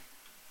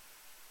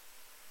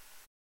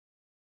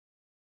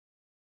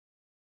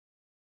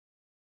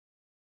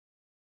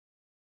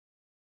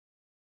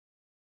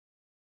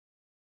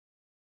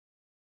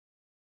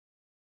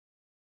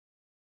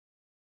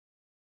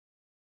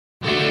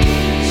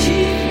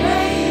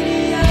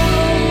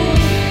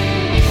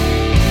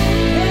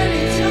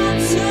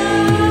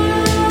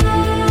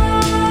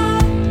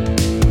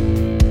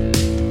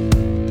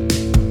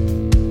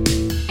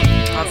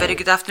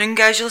afternoon,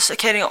 guys. You're listening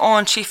to Kerry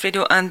on Chief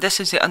Radio, and this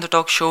is the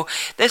Underdog Show.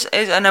 This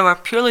is an hour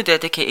purely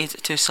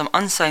dedicated to some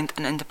unsigned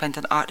and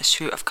independent artists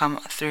who have come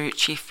through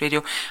Chief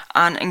Radio.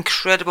 An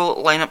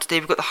incredible lineup today.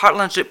 We've got the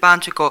Heartlands Root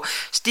Band, we've got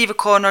Steve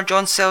O'Connor,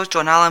 John Sells,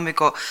 John Allen, we've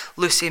got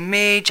Lucy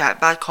May,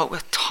 Jack Badcock,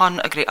 with a ton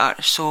of great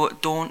artists, so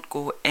don't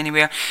go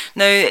anywhere.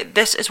 Now,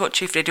 this is what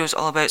Chief Radio is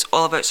all about. It's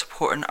all about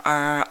supporting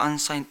our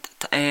unsigned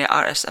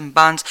artists and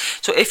bands.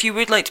 So if you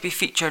would like to be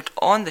featured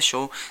on the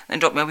show, then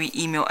drop me a wee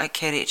email at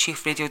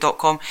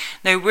kerry@chiefradio.com.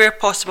 Now, where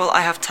possible,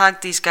 I have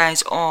tagged these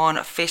guys on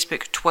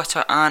Facebook,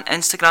 Twitter and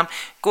Instagram.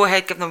 Go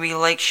ahead, give them a wee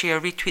like, share,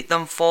 retweet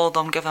them, follow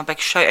them, give them a big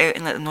shout out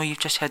and let them know you've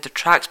just heard the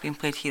tracks being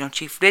played here on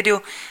Chief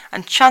Radio.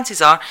 And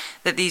chances are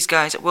that these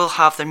guys will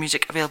have their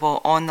music available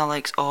on the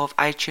likes of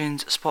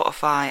iTunes,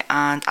 Spotify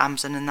and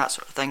Amazon and that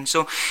sort of thing.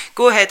 So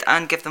go ahead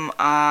and give them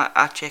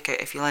a check out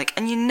if you like.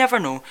 And you never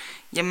know,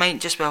 you might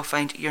just well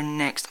find your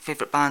next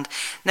favourite band.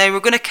 Now, we're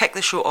going to kick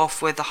the show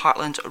off with the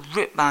Heartlands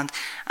Root Band,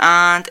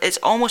 and it's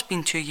almost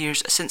been 2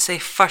 years since they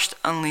first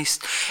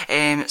unleashed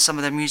some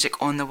of their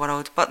music on the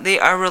world, but they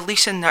are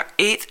releasing their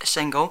 8th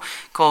single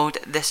called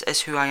This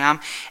Is Who I Am.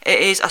 It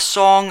is a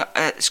song,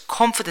 it's a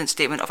confident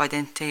statement of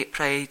identity,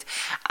 pride,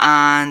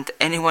 and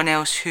anyone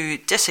else who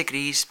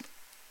disagrees,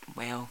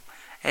 well,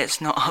 it's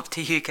not up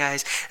to you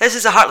guys. This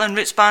is the Heartland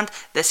Roots Band,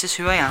 This Is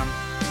Who I Am.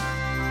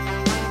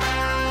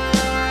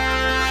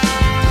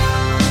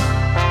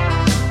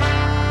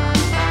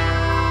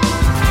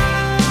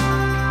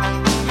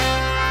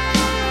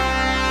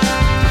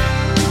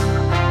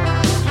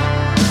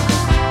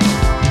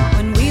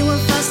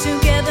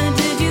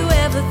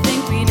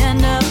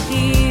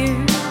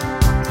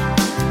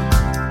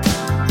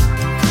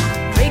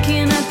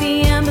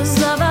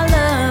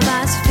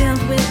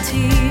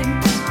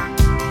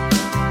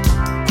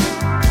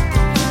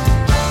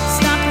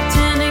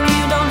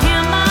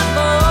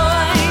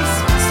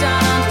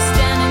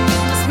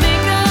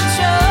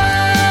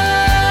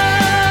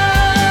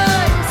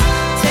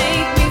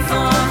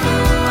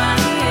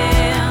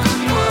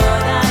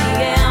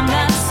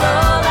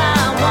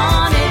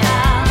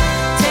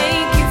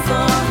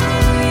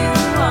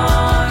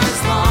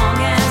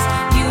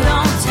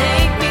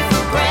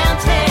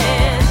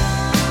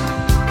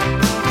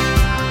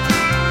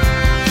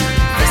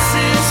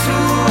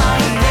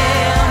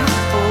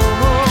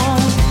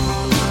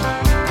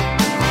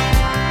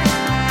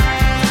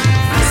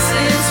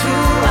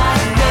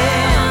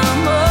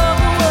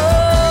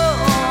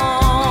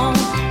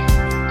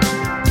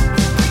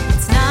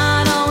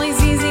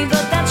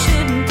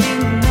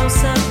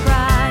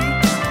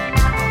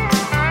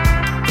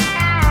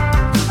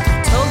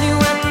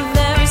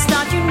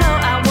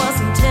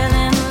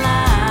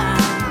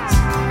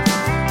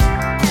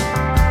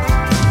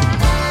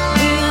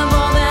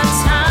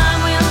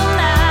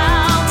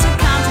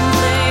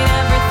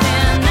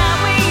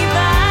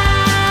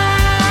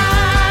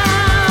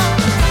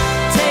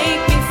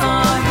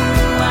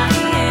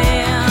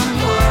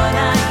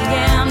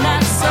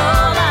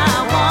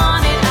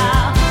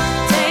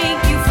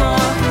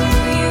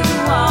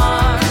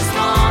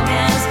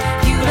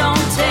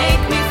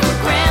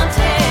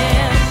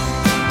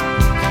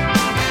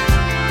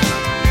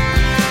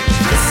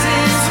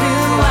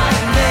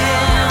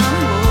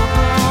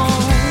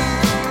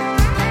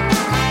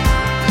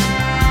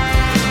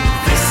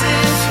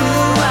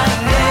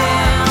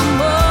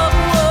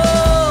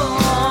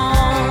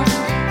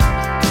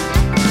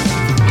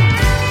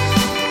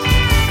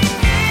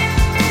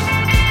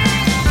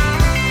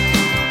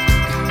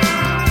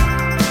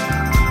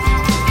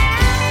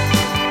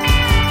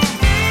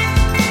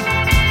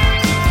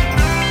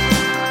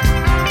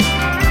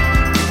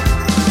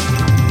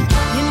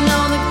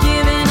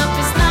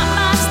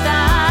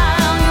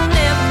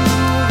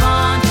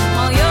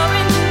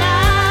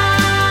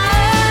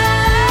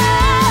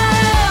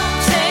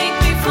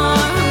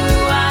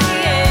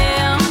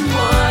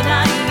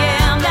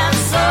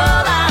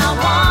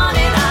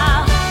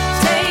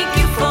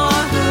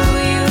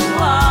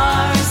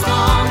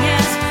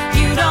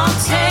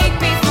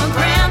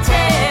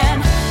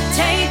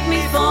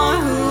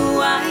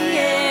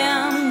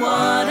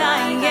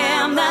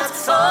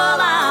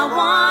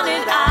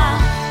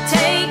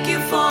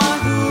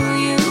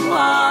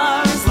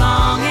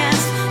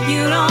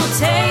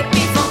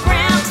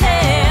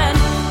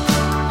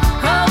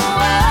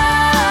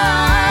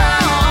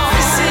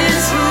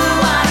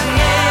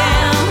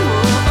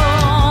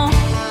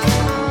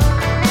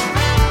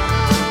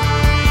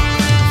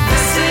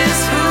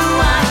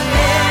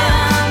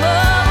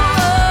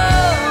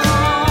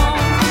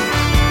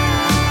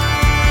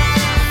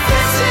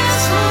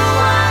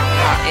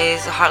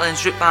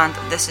 Root Band,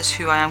 This Is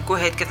Who I Am. Go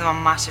ahead, give them a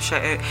massive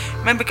shout out.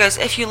 Remember guys,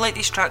 if you like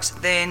these tracks,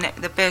 then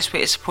the best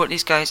way to support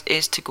these guys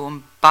is to go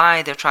and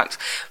buy their tracks.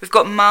 We've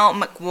got Mal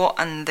McWatt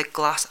and the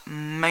Glass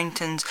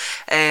Mountains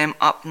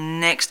up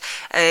next.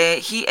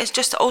 He has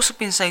just also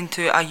been signed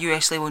to a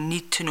US label,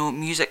 Need to Know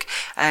Music,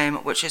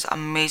 which is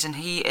amazing.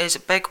 He is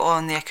big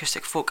on the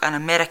acoustic folk and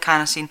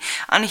Americana scene,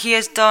 and he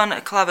has done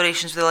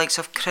collaborations with the likes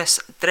of Chris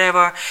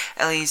Drever,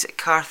 Elise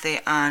Carthy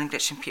and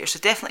Gretchen Peters, so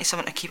definitely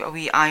something to keep a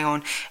wee eye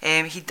on.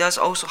 He does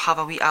also have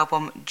a wee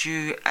album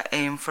due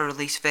for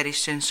release very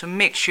soon, so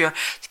make sure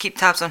to keep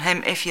tabs on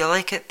him if you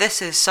like it.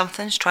 This is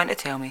Something's Trying to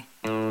Tell Me.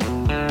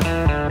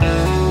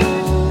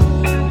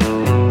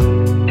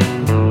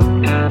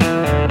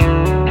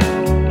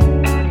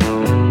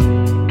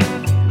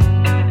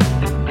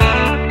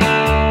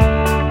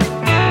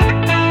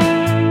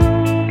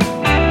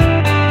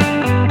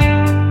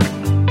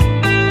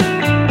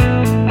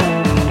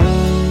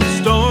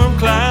 Storm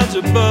clouds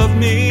above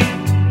me,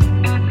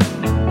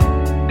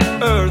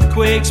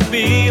 earthquakes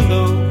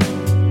below,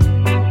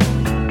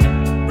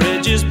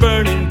 bridges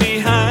burning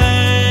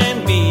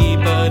behind me,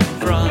 but in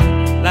front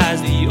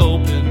lies the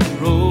open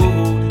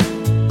road.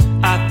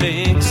 I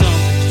think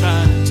something's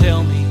trying to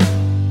tell me,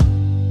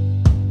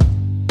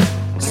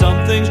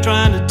 something's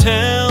trying to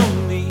tell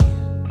me,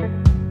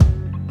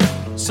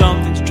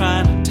 something's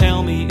trying to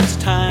tell me it's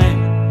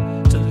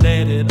time to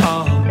let it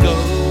all go.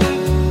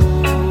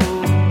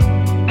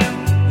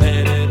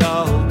 Let it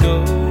all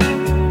go.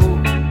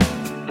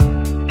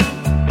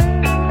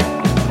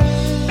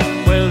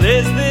 Well,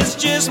 is this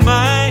just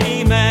my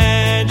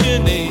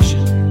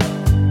imagination,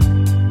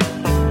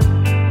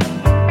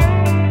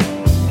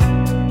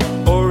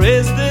 or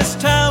is this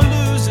town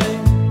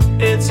losing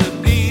its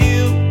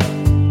appeal?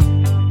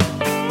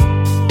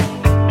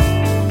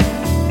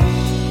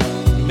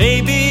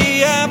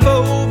 Maybe I've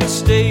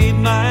overstayed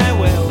my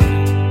welcome.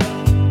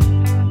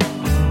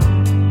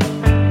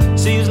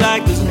 Seems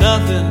like there's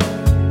nothing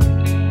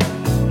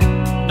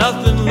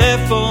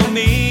left for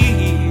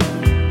me.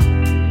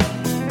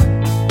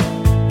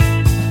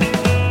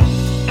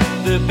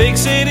 The big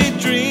city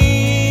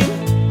dream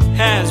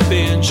has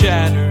been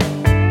shattered.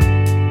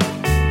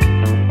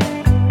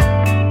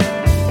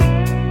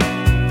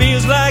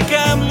 Feels like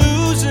I'm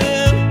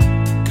losing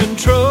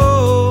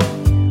control.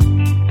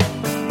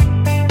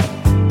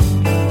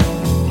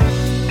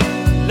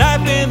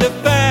 Life in the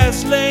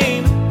fast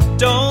lane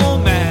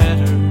don't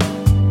matter.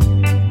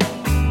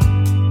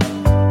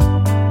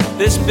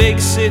 This big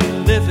city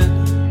living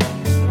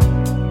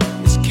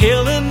is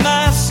killing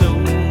my soul.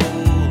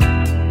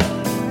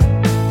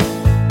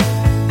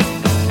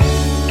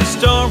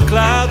 Storm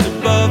clouds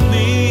above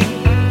me,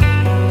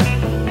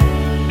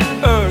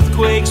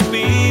 earthquakes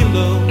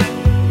below,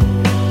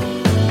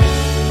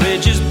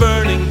 bridges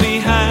burning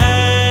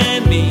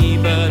behind me,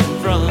 but in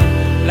front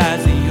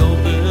lies the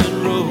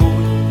open road.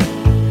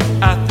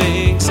 I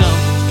think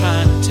something's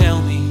trying to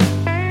tell me,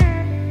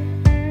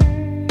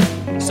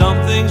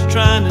 something's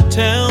trying to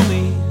tell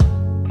me,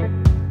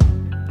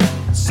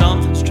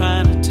 something's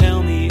trying to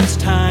tell me it's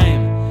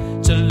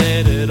time to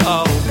let it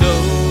all go.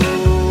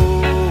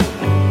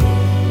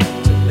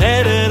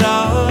 Let it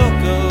all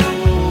go.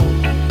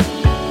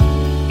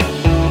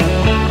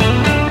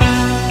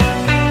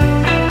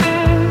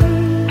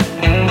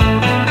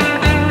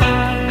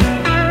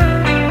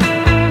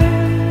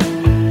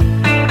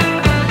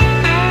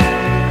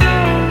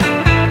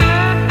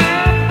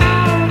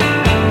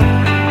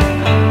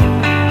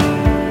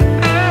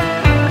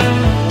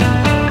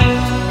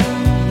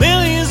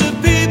 Millions of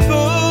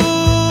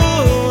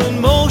people in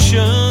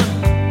motion.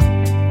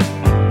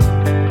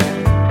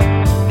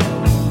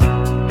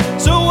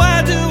 So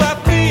why do I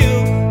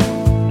feel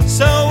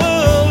so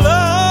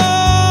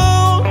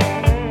alone?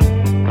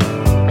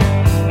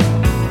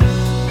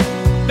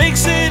 Big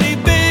city,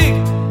 big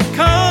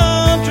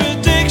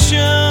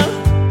contradiction.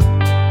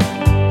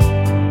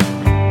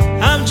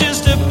 I'm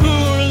just a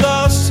poor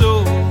lost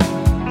soul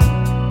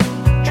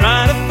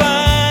trying to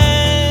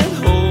find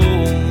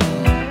home.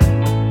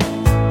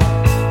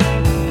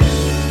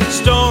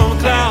 Storm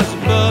clouds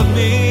above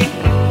me,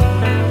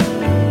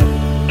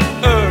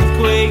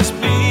 earthquakes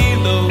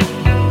below,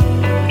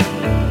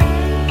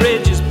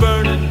 bridges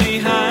burning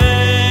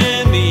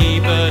behind me,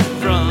 but in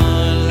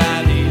front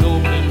lie the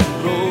open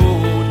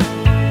road.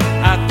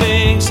 I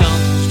think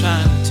something's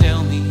trying to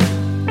tell me,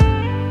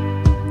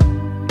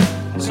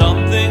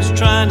 something's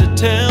trying to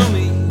tell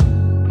me,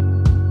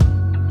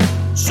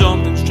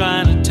 something's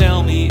trying to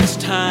tell me it's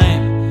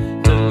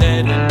time to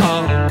let it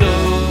all go.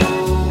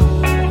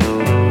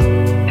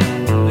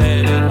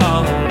 Let it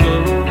all go.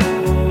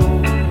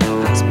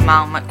 That's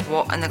Mal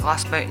McWatt and the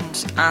Glass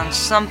Mountains, and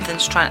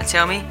Something's Trying to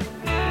Tell Me.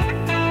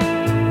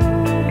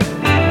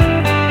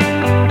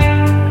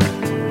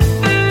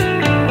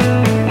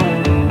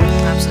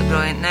 Absolutely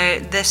brilliant. Now,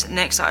 this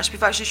next artist,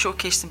 we've actually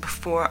showcased him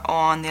before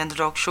on the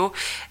Underdog Show.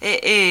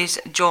 It is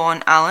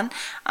John Allen,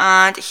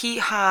 and he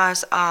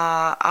has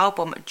an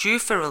album due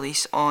for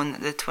release on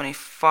the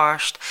 24th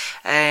first.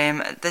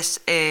 This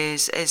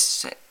is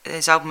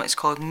his album is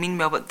called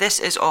Meanwhile, but this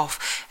is off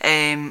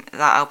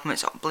that album.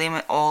 It's Blame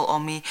It All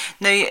on Me.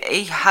 Now,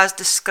 he has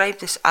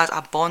described this as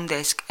a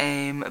Bondesque,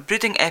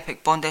 brooding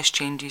epic Bondesque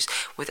changes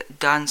with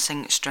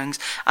dancing strings,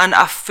 and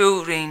a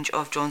full range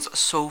of John's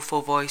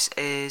soulful voice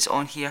is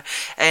on here.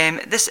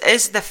 This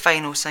is the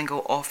final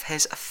single of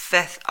his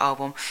 5th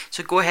album,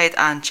 so go ahead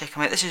and check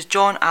him out. This is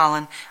John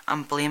Allen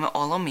and Blame It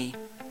All on Me.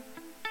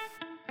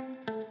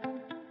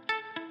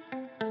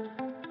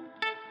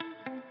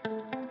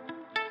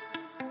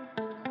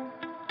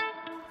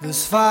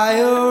 There's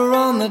fire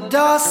on the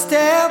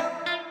doorstep,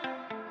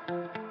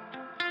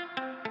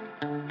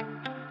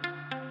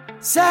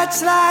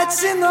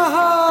 searchlights in the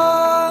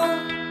hall.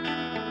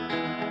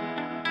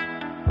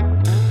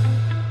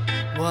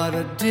 What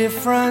a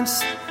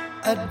difference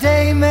a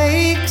day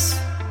makes.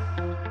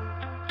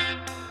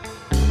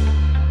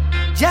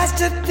 Just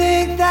to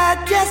think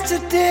that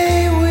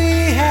yesterday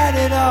we had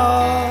it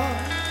all.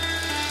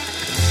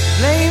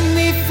 Blame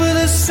me for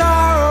the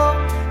sorrow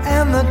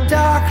and the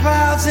dark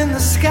clouds in the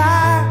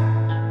sky.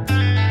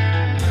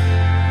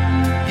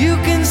 You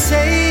can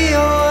say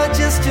you're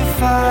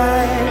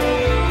justified,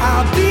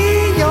 I'll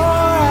be your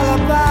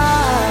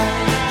alibi.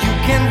 You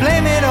can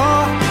blame it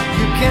all,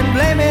 you can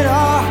blame it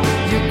all,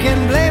 you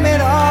can blame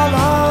it all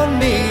on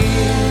me.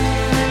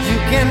 You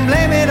can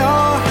blame it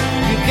all,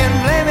 you can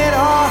blame it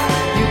all,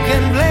 you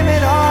can blame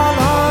it all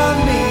on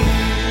me.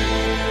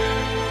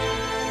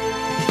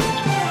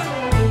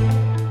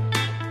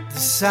 The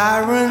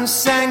sirens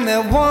sang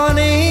their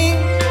warning,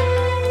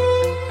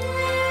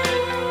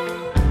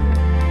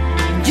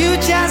 you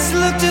just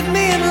looked at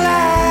me and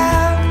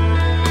laughed.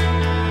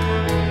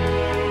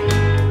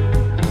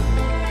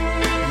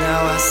 Now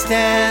I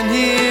stand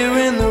here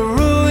in the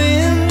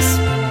ruins,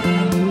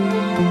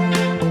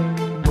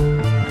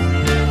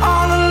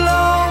 all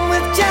alone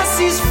with just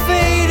these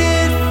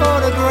faded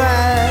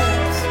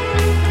photographs.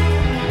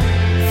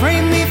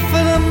 Frame me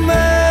for the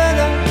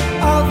murder,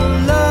 all the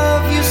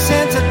love you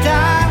sent to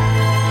die,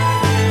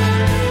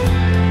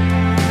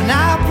 and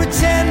I'll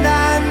pretend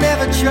I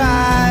never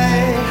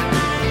tried.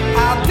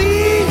 I'll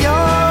be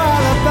your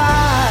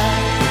alibi.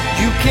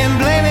 You can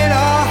blame it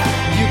all,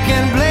 you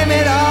can blame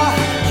it all,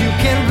 you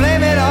can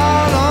blame it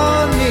all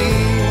on me.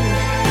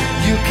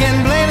 You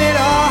can blame it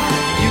all,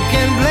 you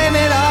can blame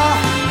it all,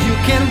 you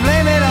can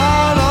blame it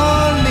all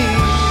on me.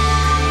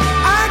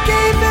 I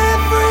gave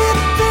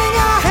everything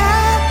I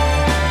had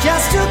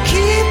just to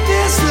keep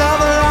this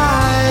love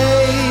alive.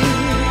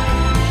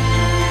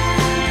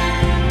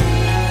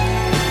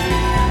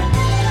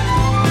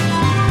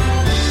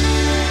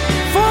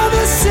 For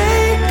the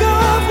sake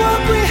of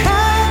what we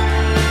had,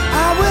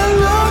 I will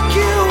look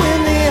you in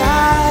the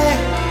eye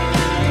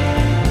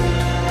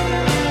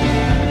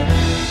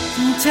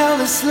and tell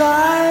this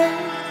lie.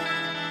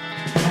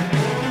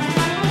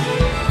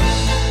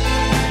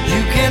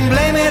 You can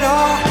blame it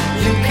all,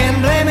 you can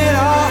blame it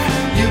all,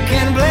 you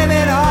can blame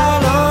it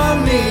all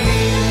on me.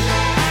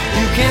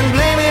 You can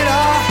blame it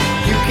all,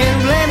 you can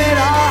blame it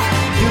all,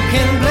 you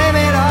can blame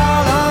it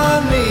all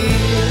on me.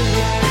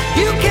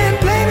 You can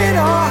blame it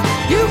all,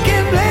 you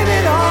can blame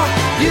it all,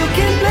 you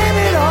can blame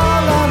it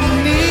all on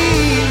me.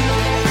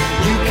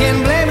 You can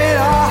blame it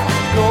all,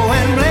 go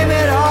and blame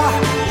it all,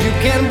 you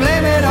can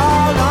blame it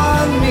all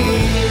on me.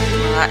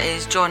 That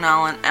is John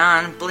Allen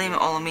and Blame It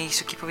All on Me,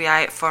 so keep a wee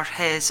eye out for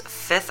his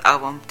 5th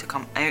album to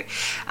come out.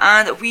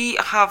 And we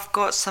have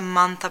got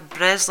Samantha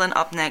Breslin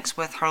up next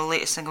with her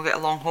latest single, Get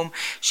Along Home.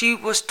 She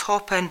was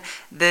topping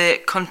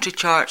the country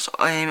charts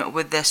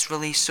with this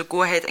release, so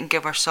go ahead and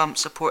give her some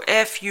support.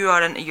 If you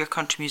are into your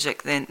country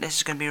music, then this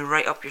is going to be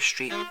right up your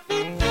street.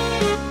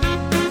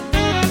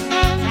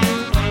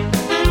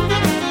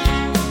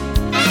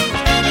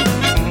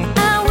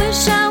 I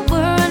wish I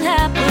were an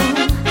apple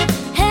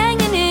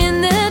hanging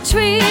in the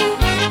tree,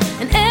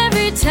 and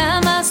every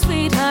time my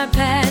sweetheart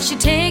passed, she'd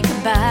take a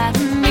bite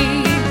of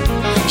me.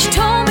 She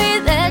told me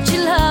that she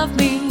loved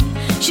me,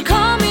 she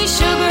called me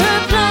sugar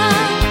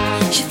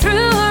plum, she threw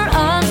her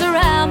arms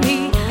around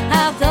me,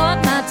 I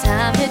thought my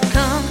time had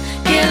come.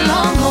 Get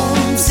along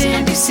home,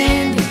 Cindy,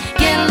 Cindy,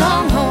 get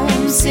along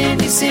home,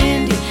 Cindy,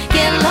 Cindy,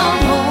 get along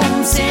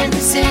home, Cindy,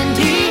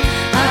 Cindy,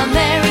 I'll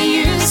marry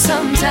you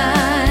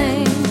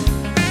sometime.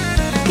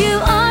 You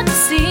ought to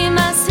see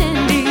my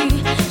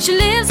Cindy, she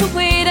lives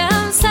away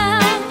down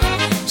south.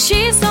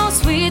 She's so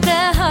sweet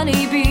that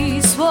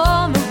honeybees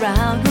swarm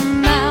around her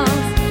mouth.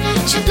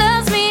 She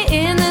loves me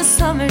in the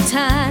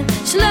summertime,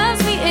 she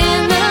loves me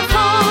in the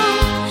fall.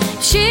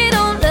 If she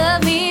don't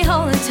love me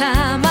all the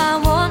time, I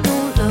want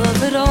no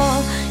love at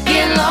all.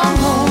 Get along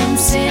home,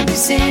 Cindy,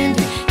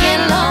 Cindy, get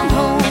along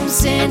home,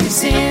 Cindy,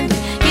 Cindy,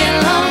 get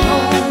along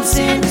home,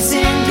 Cindy,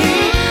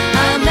 Cindy,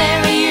 I'll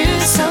marry you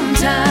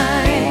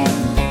sometime.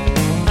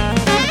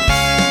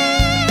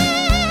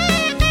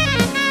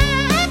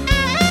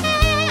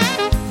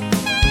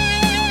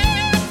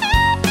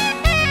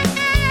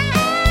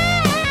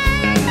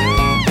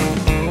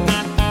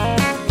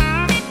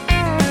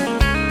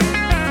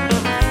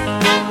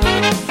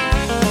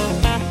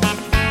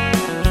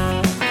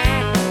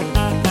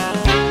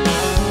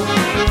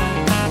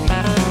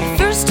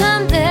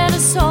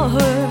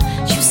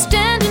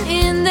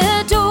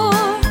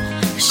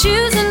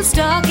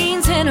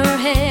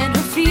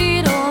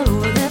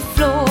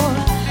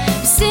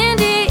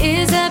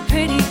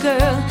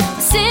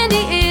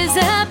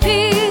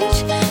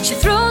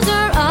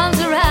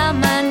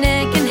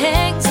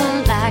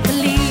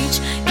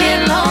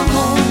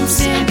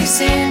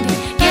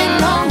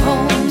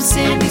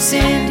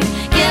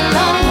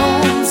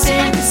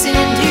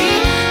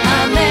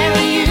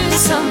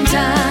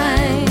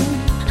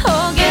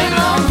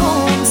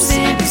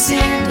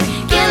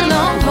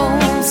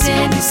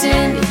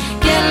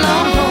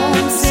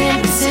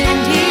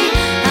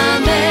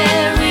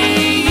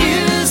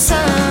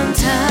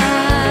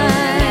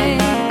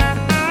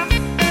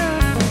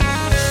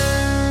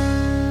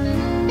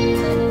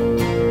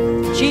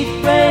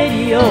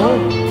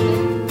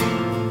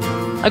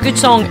 A good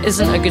song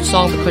isn't a good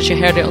song because you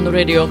heard it on the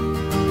radio.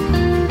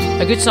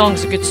 A good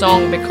song's a good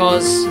song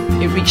because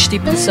it reached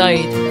deep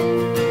inside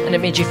and it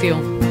made you feel.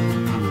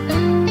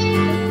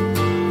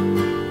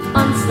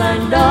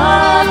 Unsigned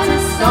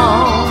artist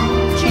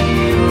song, G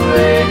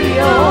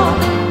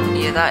Radio.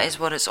 Yeah, that is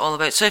what it's all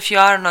about. So if you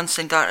are an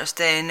unsigned artist,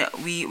 then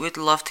we would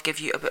love to give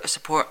you a bit of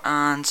support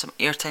and some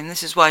airtime.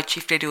 This is why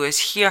Chief Radio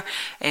is here,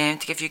 to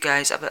give you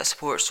guys a bit of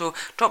support. So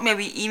drop me a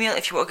wee email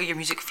if you want to get your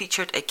music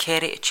featured at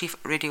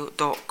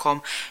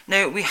kerry@chiefradio.com.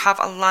 Now we have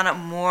Alana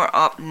Moore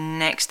up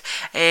next.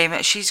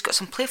 She's got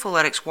some playful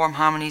lyrics, warm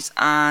harmonies,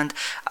 and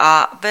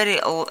a very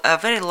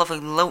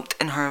lovely lilt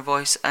in her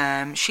voice.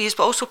 She has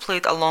also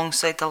played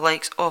alongside the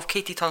likes of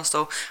Katie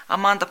Tunstall,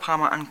 Amanda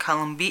Palmer, and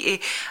Callum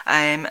Beattie,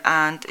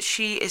 and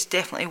she is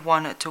definitely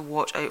one to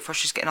watch out for.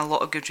 She's getting a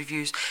lot of good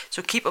reviews,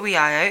 so keep a wee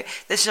eye out.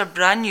 This is a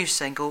brand new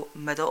single,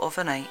 Middle of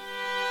the Night.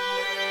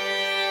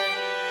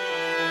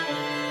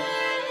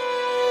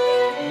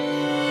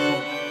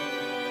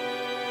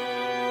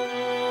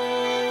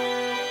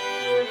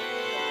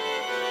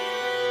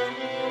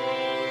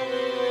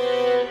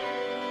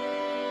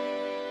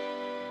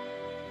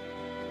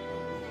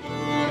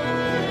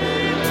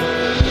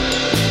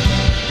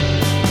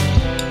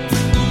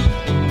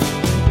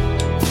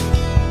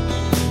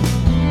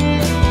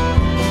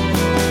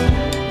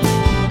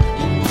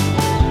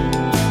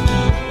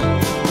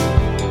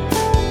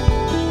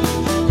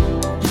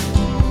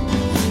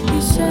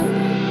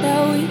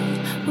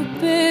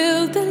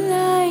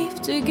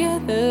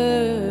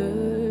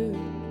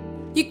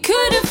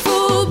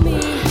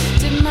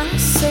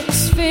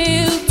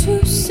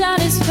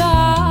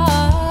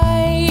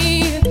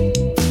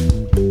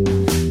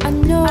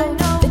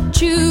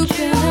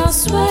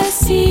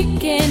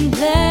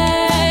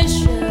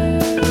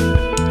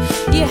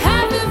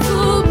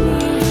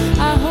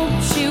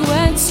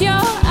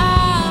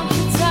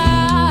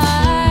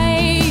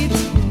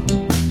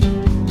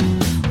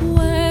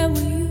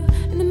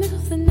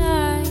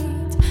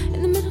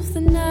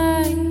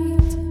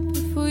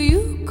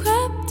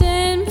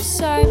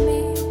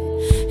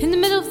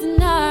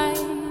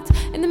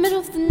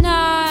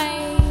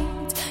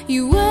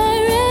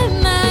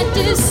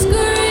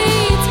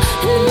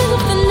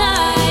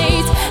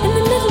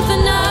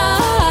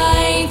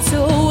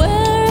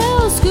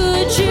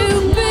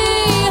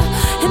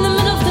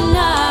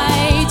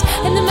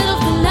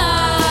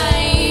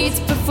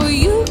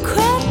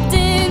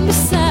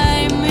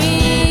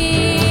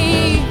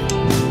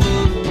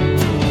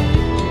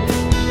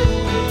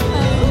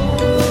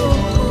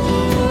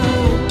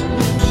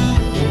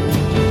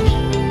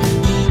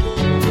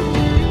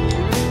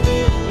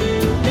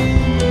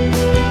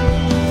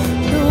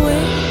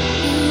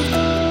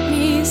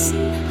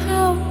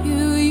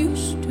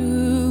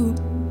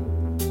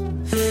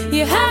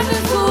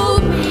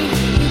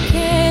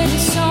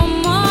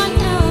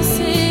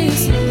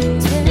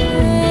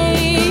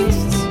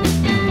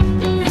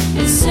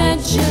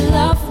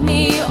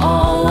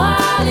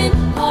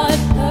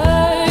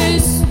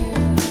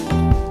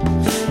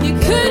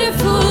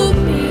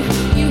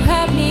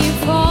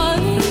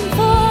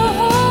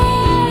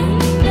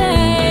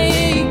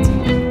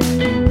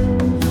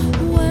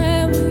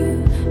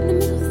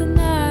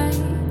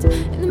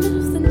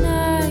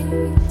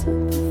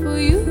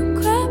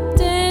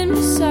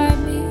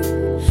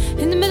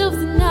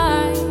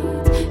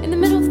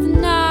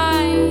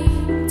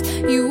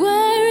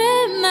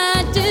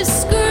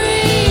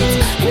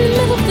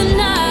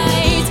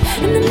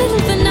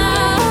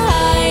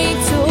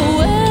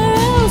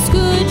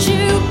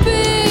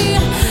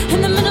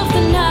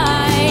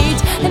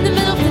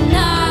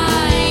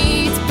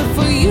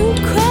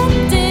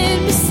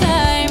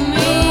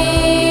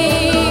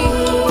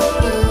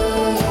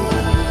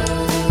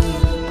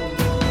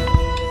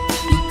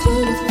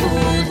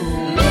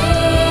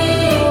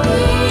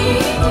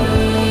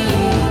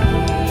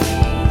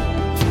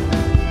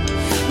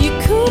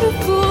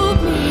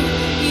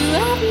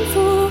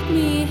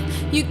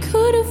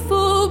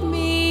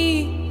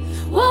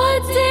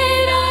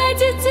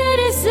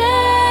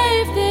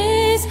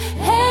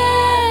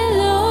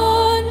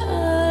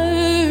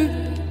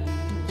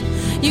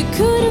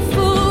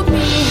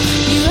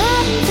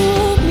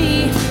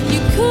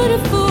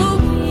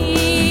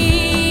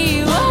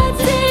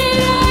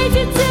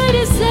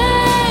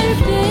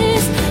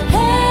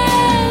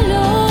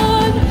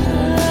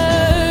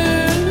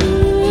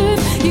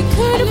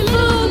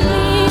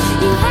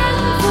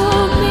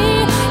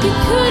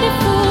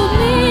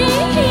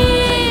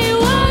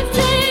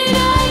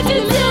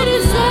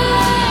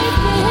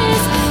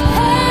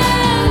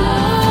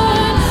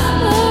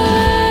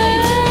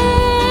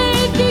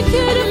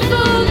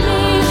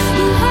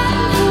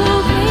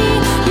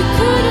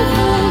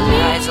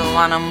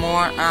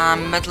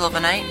 Middle of the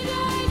Night.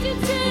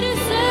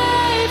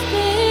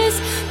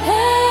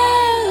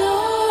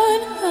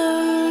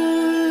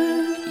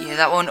 Yeah,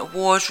 that one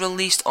was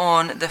released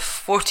on the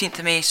 14th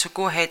of May, so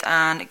go ahead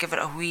and give it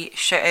a wee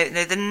shout out.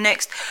 Now the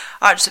next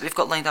artist that we've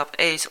got lined up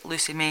is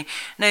Lucy May.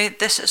 Now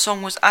this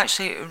song was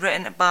actually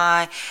written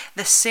by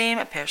the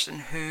same person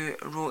who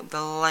wrote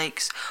the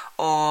likes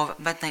of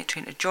Midnight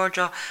Train to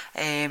Georgia,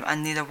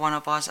 and neither one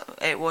of us.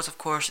 It was, of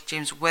course,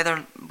 James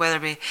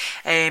Weatherby.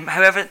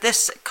 However,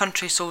 this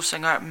country soul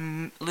singer,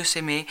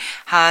 Lucy May,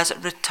 has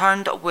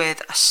returned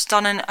with a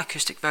stunning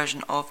acoustic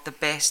version of The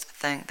Best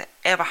Thing That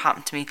Ever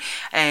Happened to Me,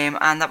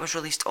 and that was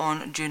released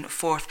on June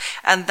 4th,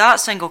 and that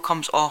single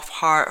comes off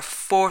her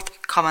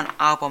forthcoming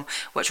album,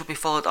 which will be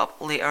followed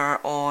up later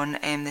on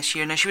this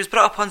year. Now, she was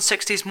brought up on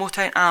 60s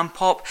Motown and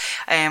pop,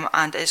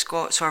 and it's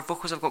got, so her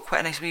vocals have got quite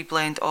a nice wee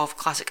blend of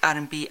classic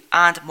R&B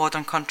and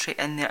modern country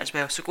in there as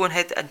well, so go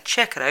ahead and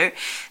check her out.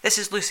 This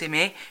is Lucy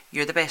May,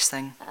 You're the Best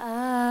Thing.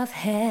 I've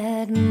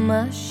had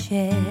my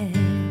share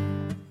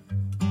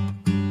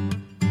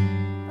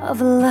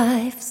of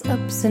life's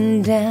ups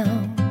and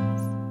downs,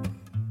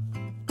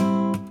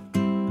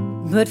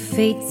 but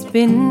fate's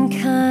been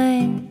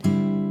kind.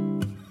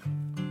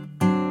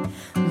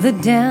 The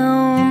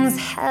downs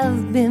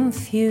have been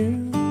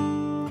few.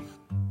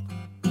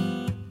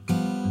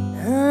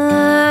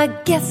 I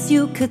guess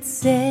you could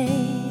say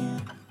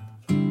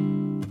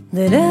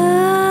that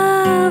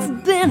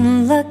I've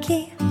been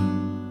lucky.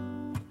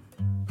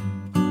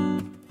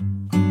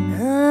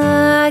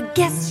 I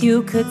guess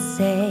you could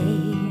say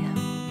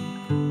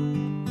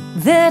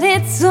that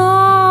it's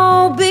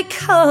all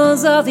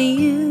because of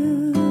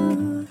you.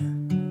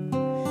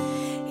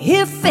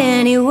 If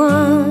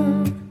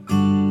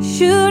anyone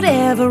should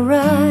ever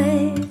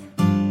write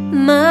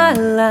my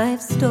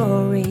life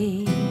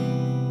story,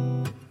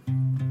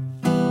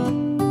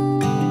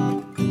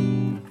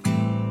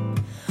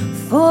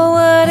 for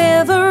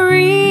whatever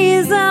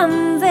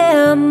reason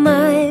there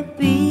might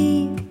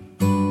be,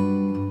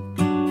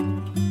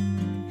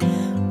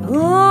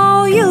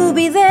 oh, you'll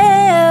be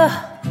there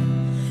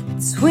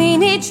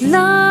between each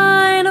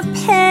line of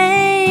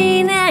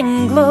pain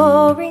and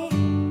glory.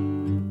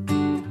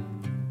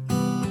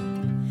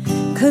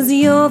 'Cause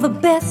you're the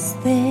best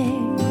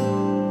thing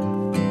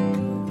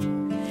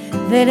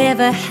that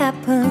ever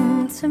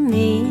happened to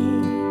me.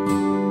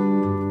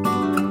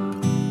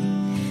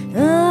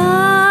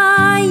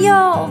 Ah,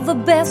 you're the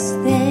best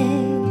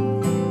thing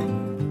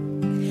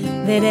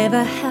that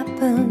ever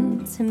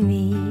happened to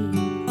me.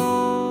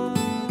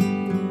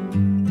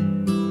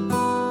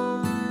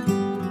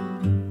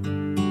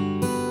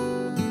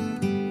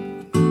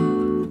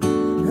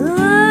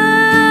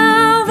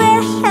 Oh,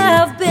 there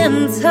have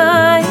been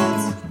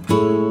times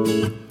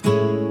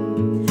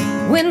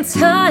when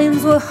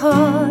times were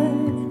hard,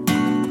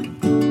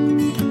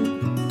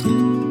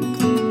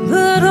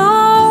 but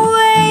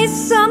always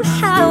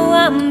somehow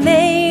I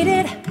made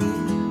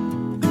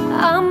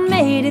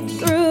it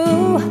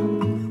through.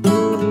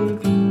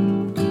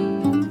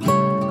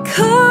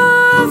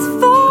 'Cause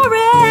for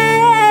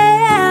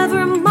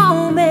every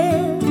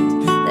moment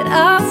that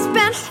I've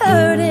spent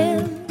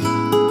hurting,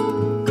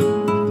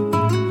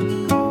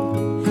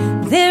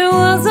 there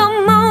was a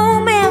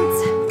moment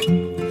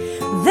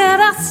that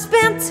I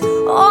spent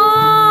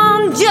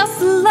on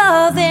just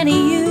loving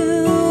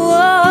you.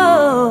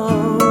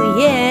 Oh,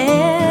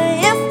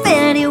 yeah. If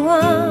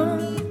anyone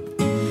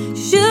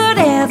should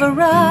ever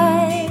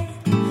write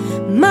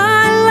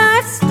my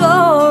life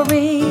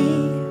story,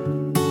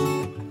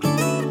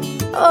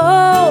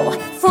 oh,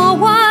 for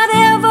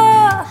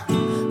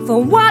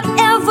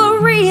whatever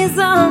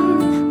reason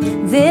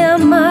there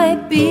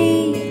might be,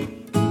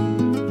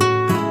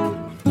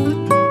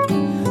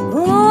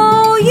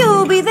 oh,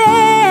 you'll be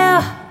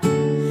there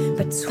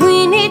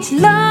between each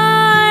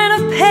line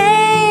of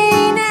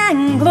pain and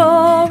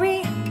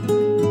glory.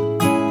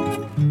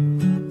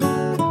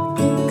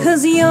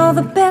 'Cause you're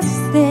the best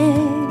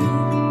thing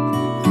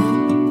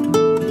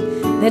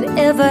that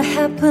ever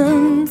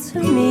happened to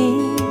me.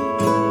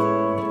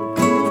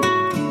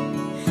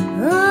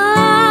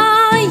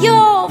 Ah,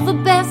 you're the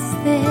best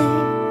thing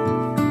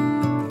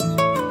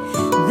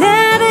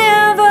that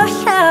ever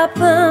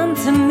happened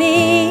to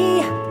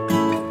me.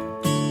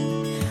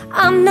 I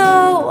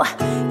know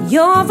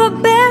you're the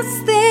best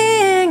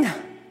thing,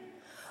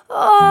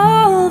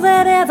 oh,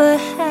 that ever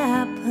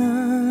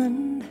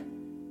happened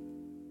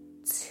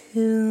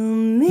to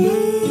me.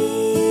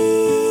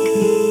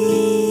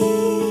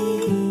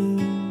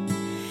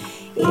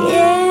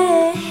 Yeah.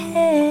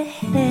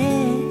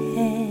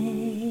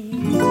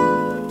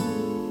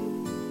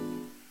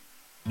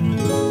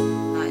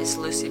 That is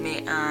Lucy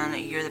May and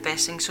You're the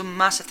Best Thing. So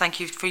massive thank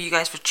you for you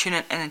guys for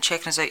tuning in and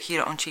checking us out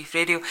here on Chief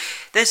Radio.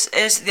 This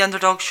is the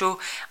Underdog Show,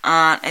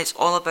 and it's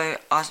all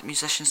about us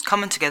musicians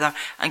coming together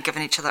and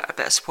giving each other a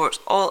bit of support.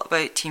 It's all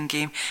about team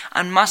game,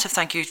 and massive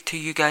thank you to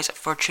you guys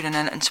for tuning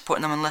in and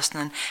supporting them and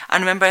listening.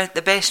 And remember,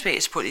 the best way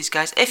to support these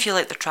guys, if you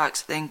like their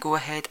tracks, then go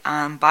ahead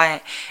and buy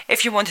it.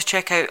 If you want to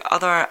check out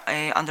other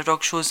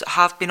Underdog shows that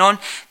have been on,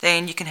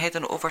 then you can head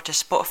on over to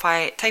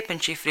Spotify, type in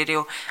Chief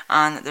Radio,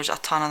 and there's a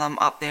ton of them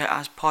up there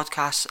as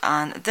podcasts.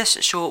 And this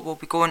show will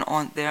be going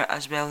on there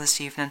as well this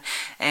evening,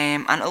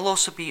 and it'll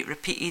also be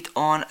repeated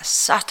on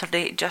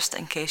Saturday, just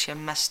in case you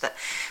missed it.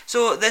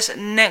 So this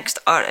next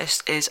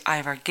artist is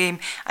Ivor Game,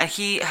 and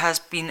he has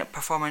been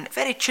performing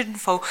very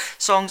tuneful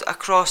songs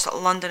across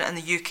London and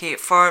the UK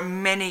for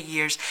many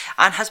years,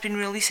 and has been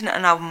releasing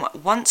an album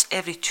once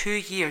every 2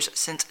 years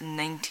since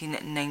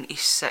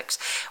 1996,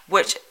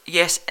 which,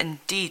 yes,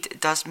 indeed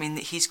does mean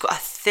that he's got a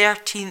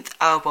 13th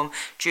album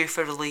due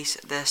for release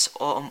this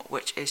autumn,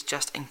 which is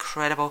just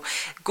incredible.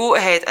 Go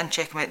ahead and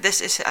check him out. This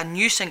is a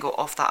new single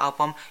off that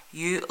album,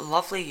 You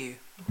Lovely You.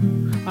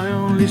 I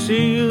only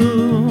see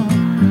you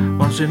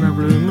once in a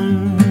blue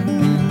moon,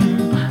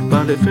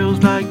 but it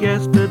feels like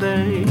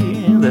yesterday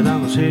that I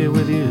was here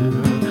with you.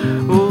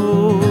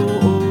 Oh,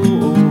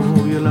 oh,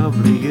 oh, you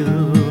lovely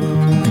you.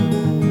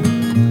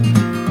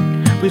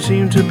 We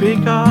seem to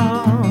pick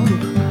up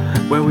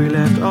where we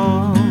left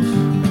off,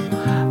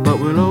 but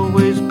we'll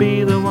always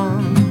be the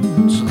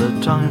ones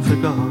that time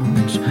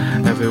forgot.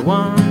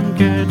 Everyone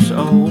gets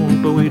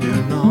old, but we do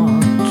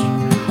not.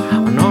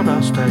 Are not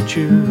our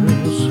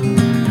statues.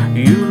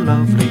 You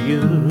lovely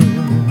you.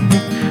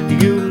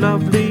 You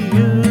lovely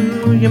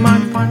you. You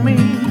might find me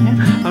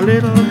a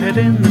little head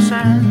in the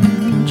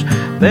sand.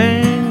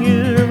 Then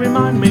you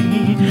remind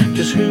me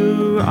just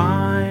who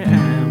I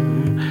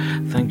am.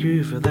 Thank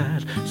you for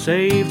that.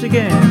 Saved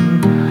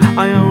again.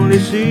 I only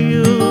see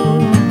you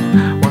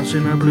once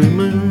in a blue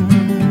moon,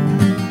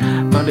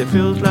 but it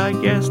feels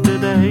like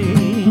yesterday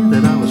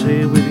that I was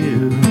here with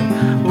you.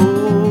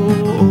 Oh,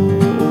 oh,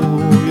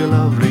 oh, you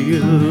lovely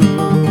you.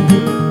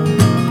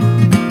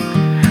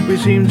 We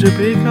seem to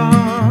pick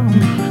up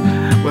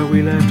where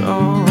we left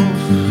off,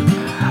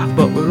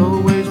 but we'll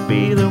always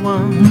be the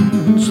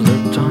ones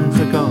that time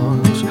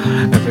forgot.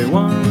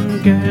 Everyone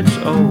gets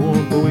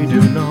old, but we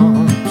do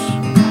not.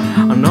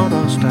 Are not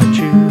our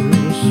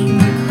statues.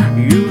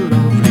 You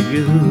lovely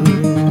you.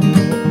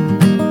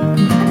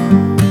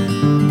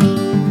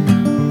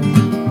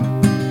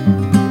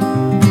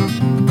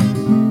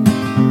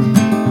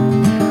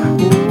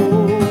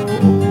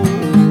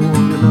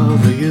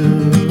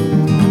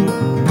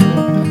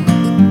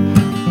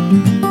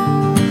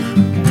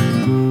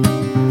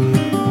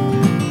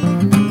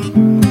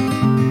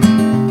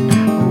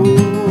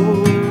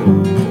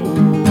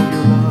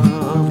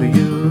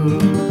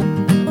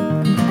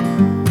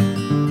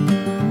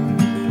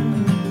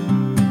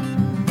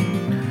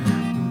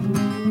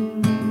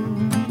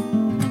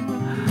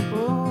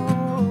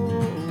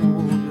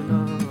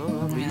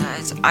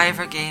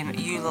 Ivor Game,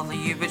 You Lovely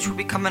You, which will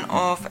be coming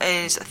off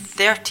his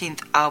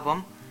 13th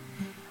album,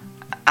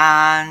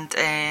 and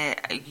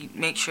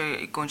make sure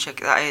you go and check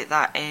that out.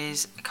 That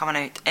is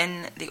coming out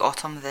in the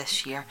autumn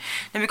this year.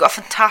 Now we've got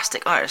a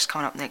fantastic artist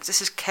coming up next.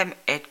 This is Kim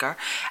Edgar,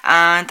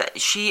 and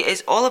she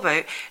is all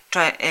about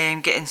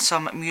getting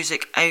some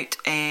music out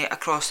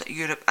across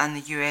Europe and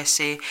the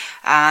USA,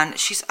 and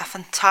she's a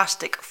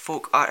fantastic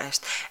folk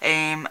artist.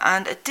 And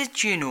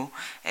did you know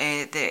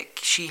that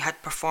she had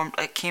performed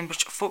at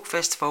Cambridge Folk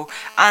Festival,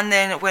 and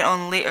then went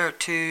on later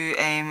to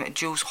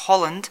Jules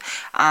Holland,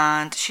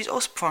 and she's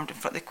also performed in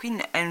front of the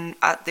Queen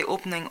at the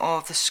opening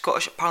of the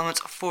Scottish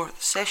Parliament's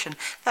 4th session.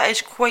 That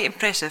is quite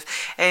impressive.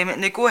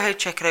 Now go ahead,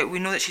 check her out. We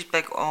know that she's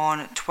big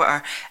on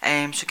Twitter,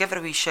 so give her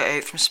a wee shout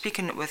out. From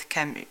speaking with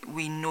Kim,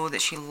 we know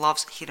that she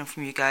loves hearing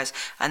from you guys,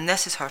 and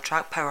this is her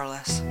track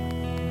Powerless.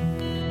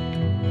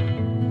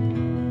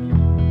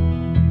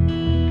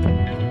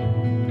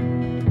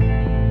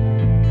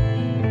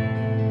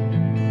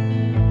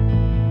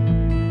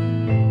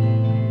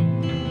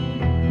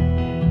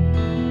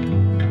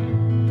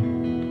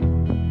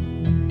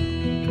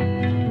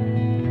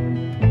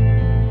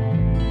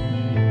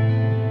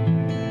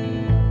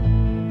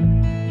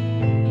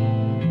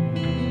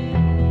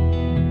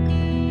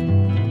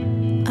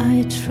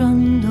 I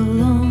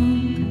trundle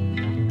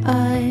on,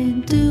 I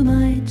do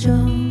my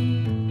job.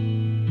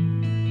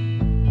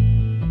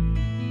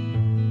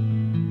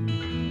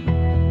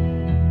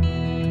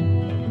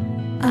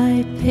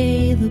 I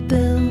pay the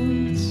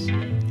bills,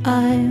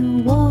 I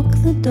walk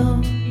the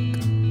dog.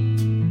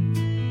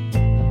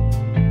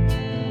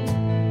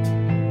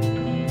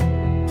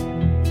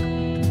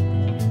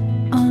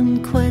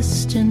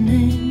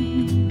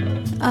 Unquestioning,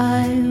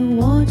 I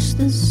watch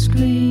the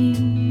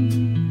screen.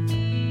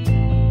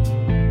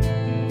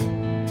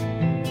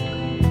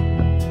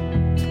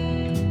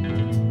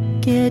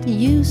 Get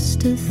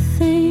used to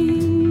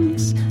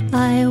things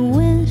I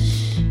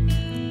wish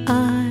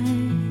I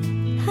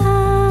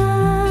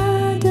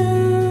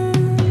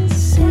hadn't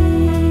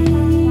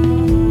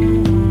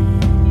seen.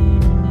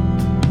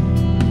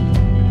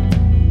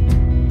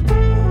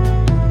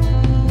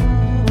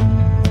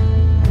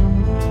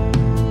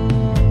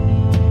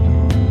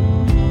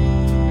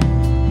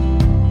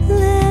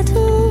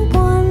 Little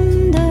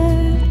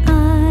wonder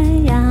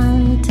I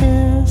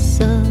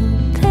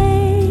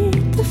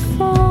anticipate the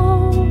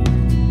fall.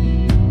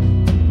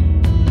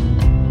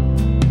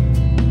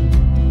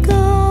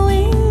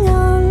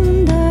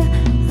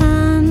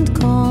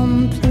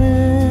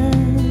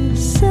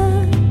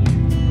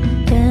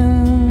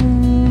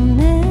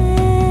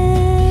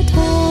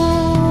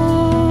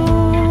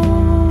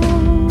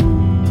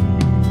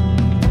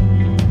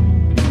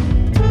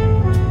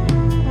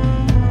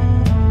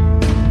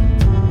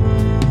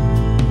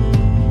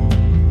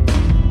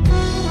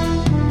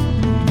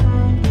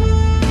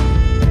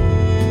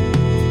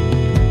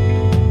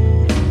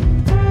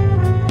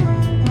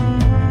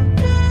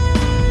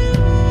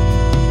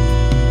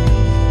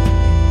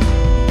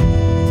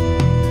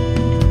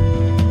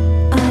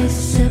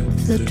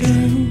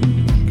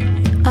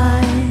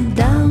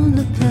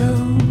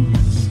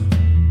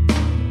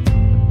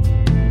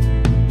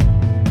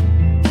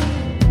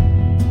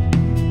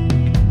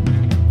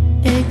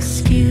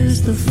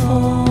 the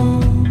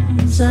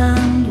falls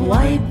and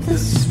wipe the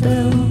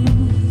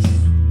spills.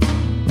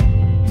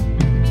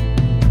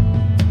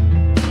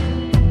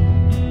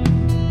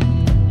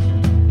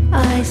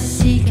 I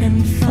seek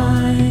and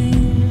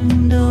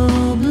find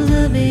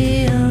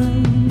oblivion.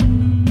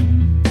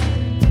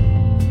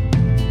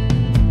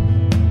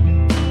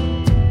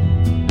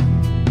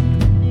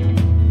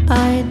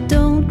 I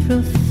don't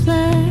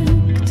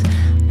reflect,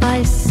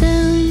 I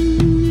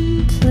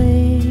simply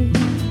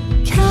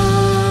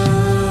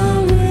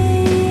carry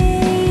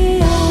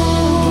on.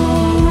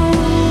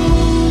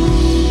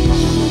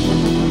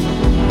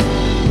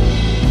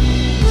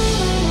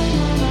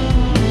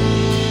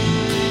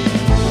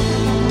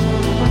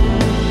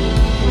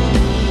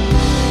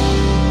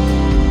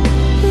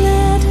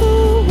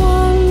 Little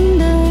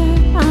wonder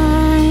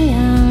I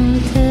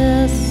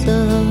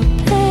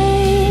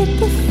anticipate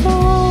the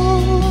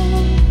fall.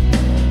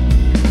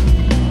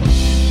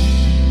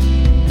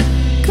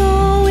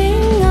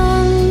 Going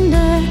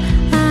under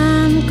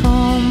and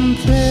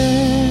complicit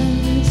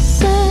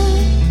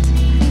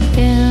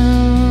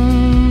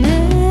in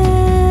it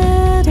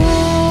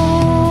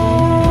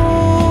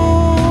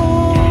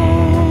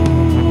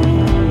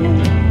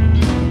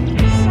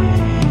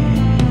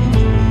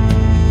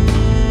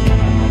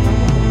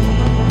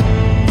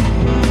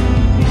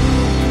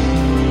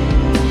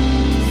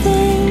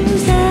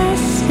Things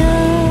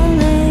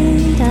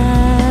escalate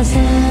as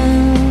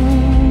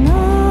in a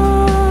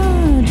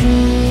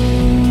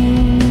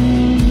dream,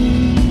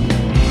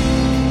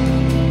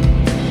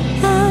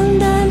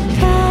 and then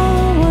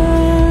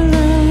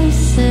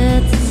powerless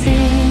it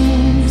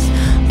seems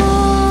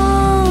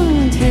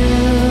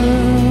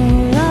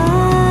until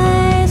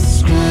I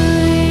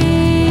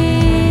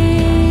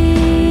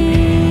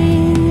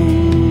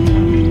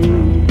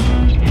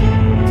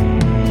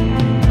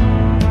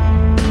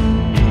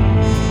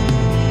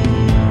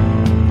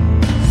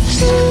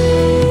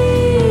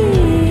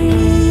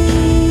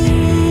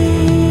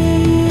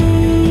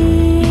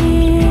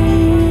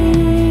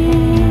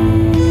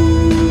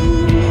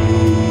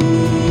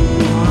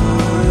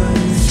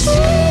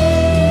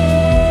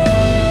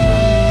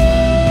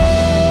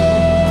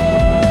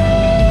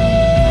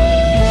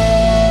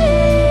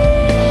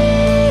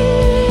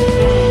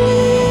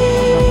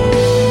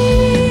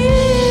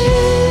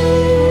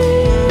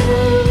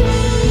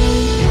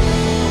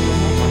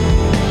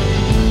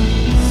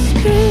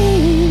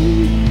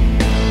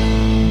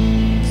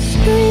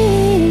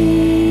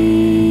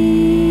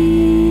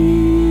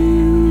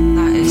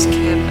That is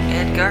Kim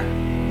Edgar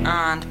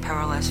and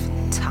Powerless.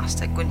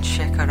 Fantastic, go and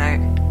check her out.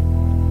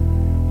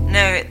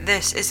 Now,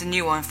 this is a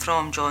new one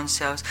from John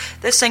Sells.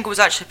 This single was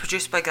actually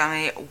produced by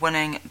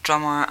Grammy-winning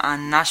drummer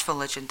and Nashville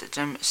legend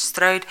Jim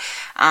Stroud,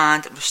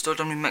 and restored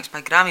and remixed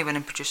by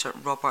Grammy-winning producer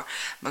Robert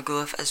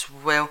McGooliffe as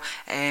well,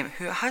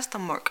 who has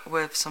done work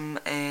with some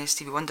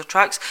Stevie Wonder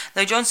tracks.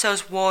 Now, John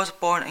Sells was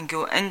born in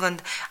Goole,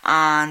 England,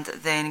 and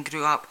then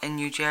grew up in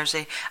New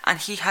Jersey, and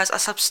he has a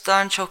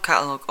substantial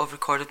catalogue of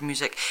recorded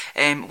music,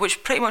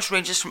 which pretty much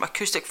ranges from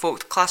acoustic folk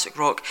to classic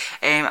rock.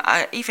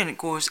 Even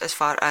goes as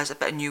far as a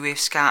bit of new wave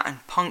ska and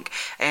punk.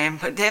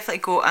 But definitely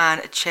go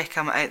and check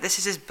him out. This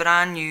is his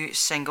brand new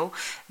single.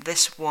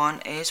 This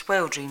one is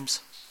Wild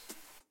Dreams.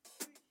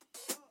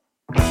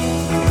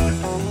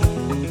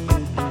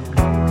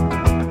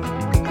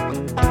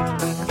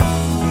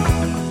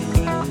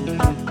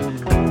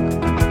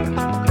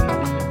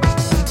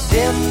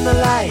 Dim the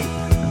light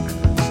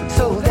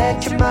so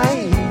that you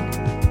might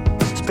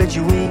spread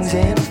your wings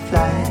and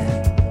fly.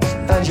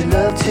 Find your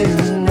love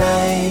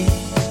tonight.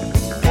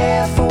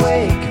 Half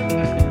awake,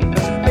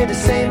 made the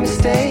same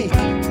mistake.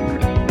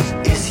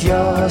 It's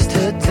yours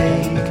to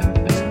take,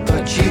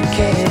 but you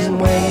can't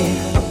wait.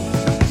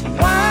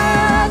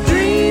 Wild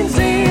dreams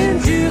in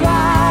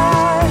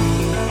July.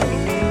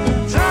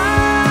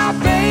 Try,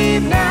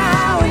 babe,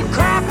 now and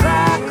cry,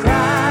 cry,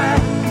 cry.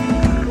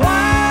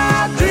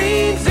 Wild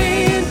dreams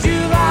in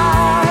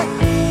July.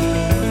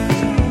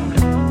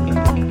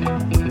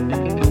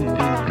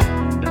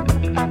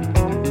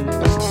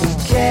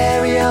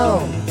 Carry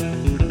on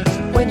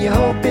when your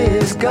hope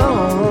is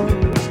gone.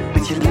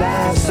 With your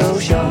life so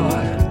short,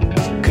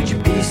 could you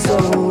be so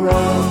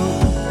wrong?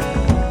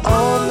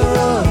 On the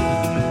run,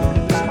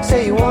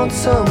 say you want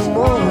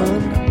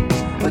someone,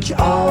 but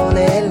you're all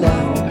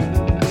alone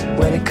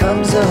when it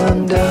comes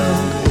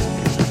undone.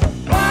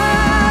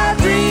 Wild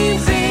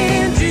dreams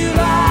in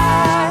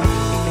July.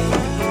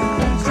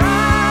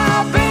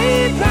 Cry,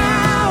 babe,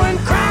 now and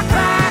cry,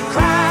 cry,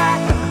 cry.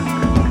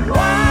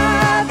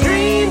 Wild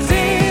dreams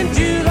in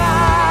July.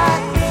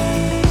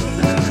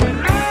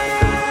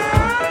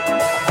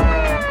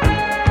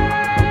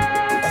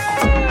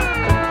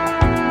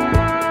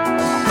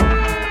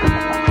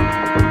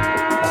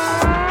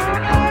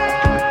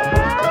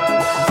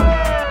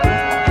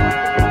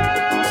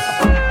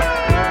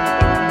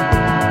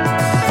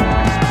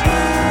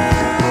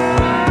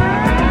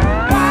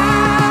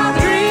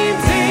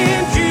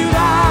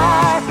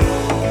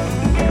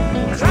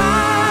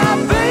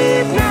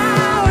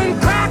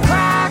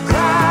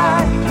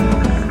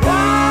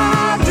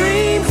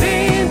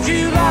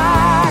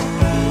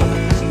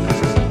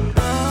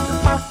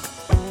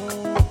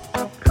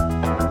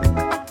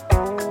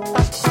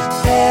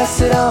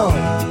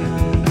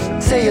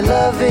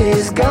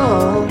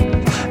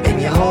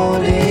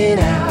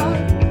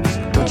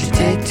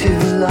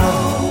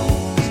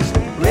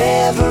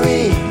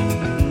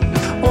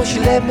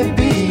 let me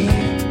be?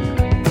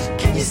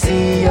 Can you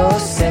see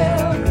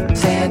yourself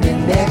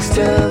standing next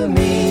to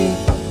me?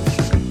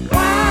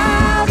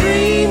 Wild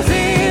dreams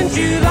in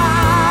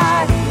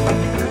July,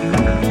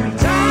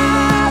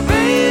 die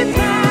babe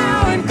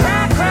now and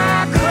cry,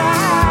 cry,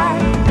 cry.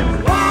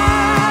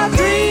 Wild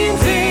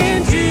dreams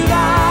in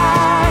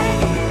July.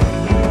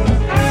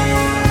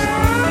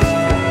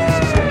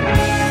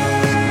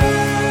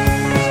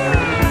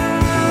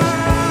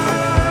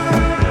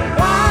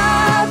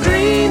 Wild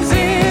dreams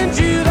in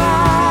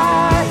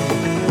July.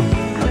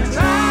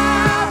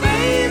 Try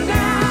babe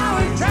now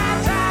and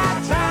try,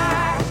 try,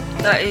 try.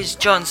 That is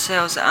John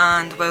Sayles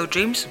and Wild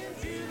Dreams.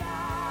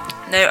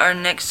 Now our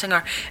next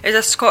singer is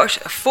a Scottish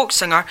folk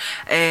singer,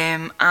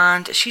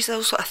 and she's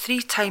also a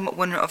 3-time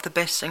winner of the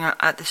Best Singer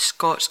at the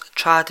Scots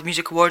Trad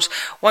Music Awards,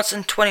 once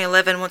in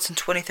 2011, once in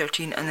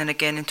 2013, and then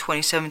again in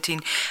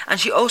 2017. And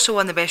she also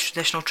won the Best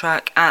Traditional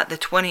Track at the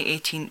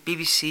 2018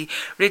 BBC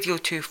Radio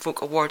 2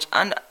 Folk Awards,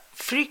 and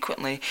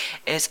frequently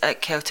is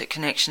at Celtic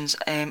Connections.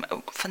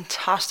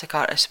 Fantastic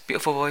artist,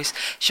 beautiful voice.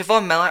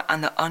 Siobhan Miller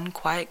and the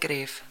Unquiet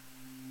Grave.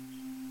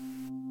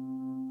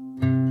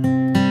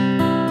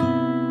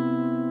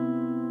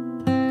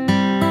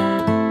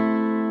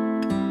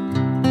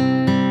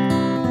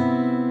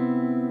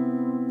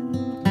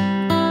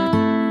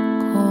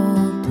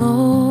 Cold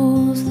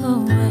blows the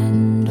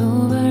wind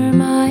over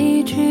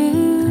my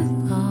true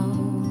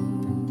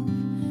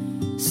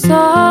love.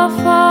 Soft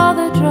fall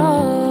the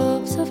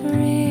drops of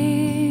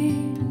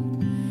rain.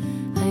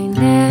 I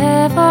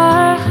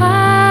never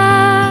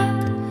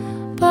had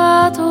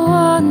but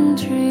one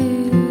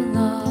true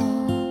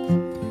love.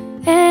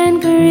 In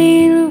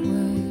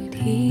greenwood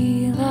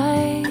he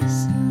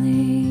lies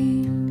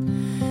slain.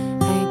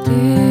 I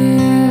do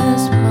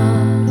as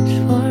much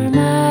for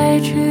my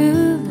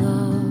true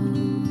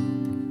love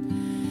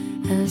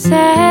as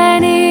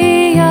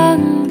any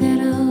young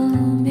girl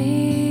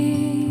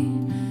may.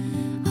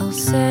 I'll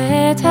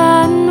sit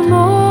and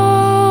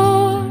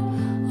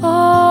mourn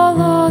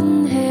all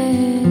on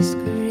his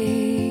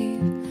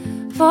grave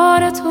for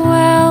a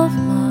 12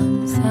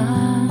 months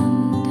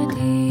and a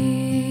day.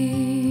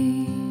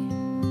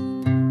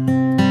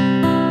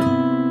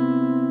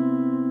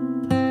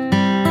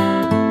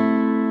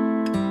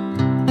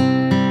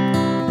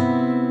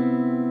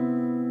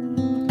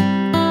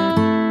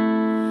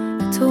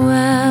 A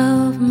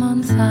 12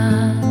 months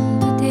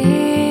and a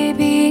day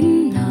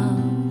been now,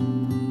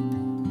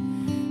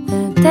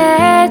 the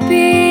dead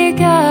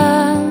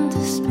began to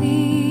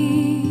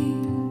speak.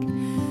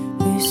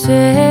 Who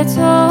sits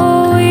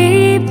all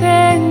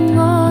weeping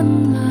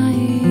on my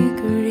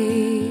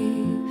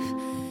grave,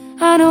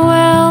 and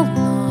will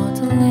not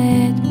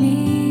let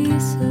me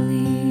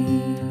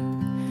sleep?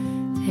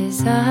 'Tis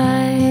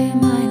I,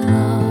 my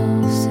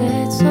love,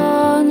 sits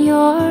on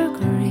your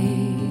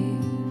grave,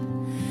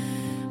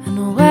 and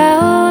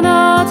will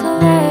not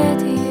let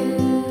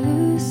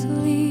you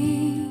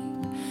sleep.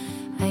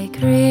 I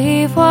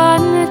crave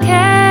one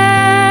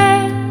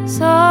kiss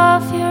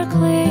of your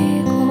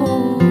clay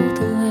cold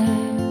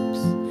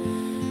lips,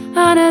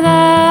 and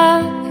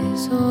that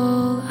is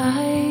all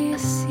I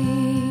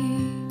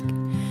seek.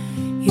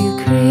 You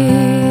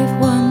crave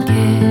one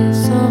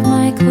kiss of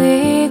my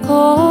clay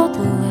cold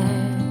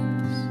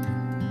lips.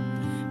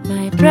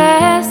 My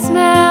breath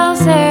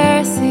smells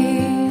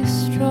earthy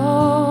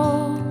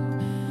strong,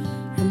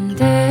 and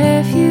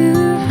if you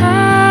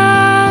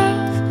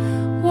have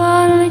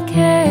one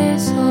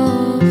kiss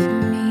of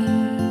me,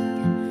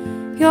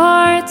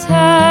 your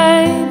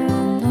time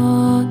will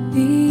not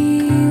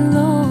be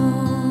long.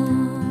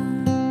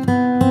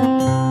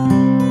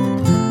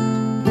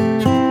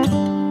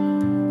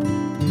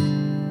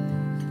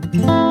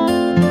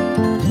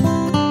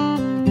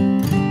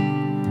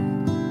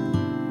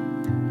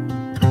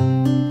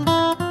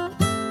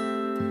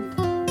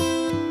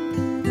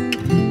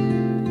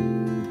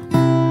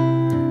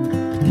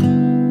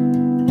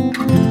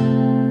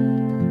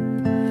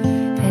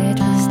 It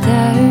was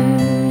down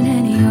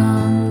in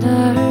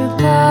yonder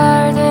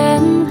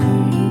garden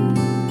green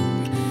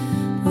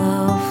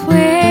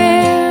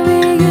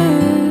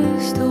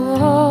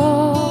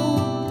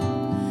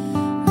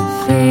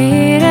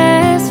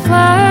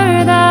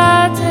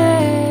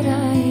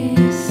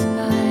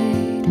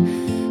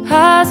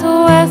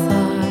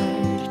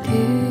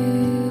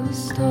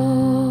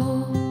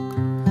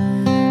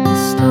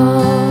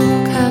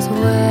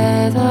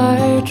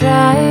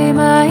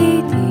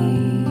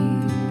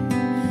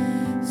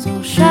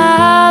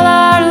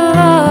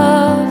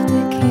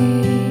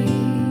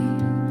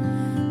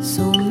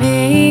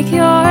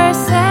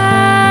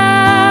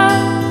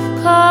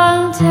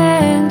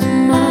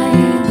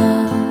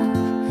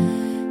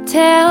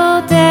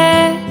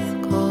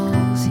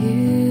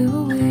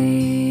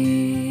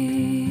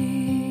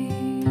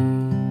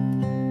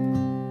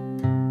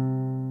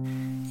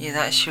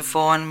Yeah, that's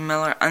Siobhan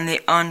Miller and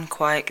The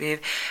Unquiet Grave.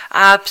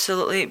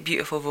 Absolutely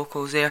beautiful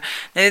vocals there.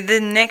 Now, the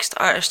next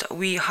artist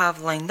we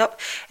have lined up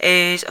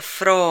is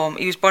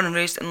he was born and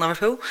raised in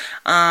Liverpool,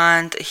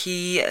 and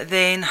he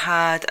then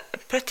had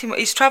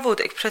he's travelled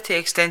pretty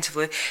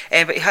extensively,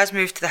 but he has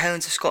moved to the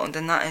Highlands of Scotland,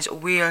 and that is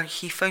where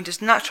he found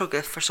his natural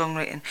gift for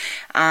songwriting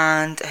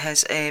and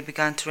has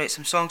began to write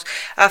some songs.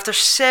 After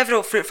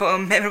several fruitful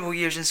and memorable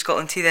years in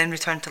Scotland, he then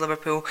returned to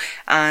Liverpool,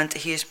 and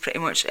he has pretty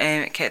much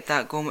kept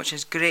that going, which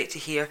is great to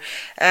hear.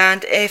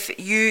 And if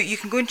you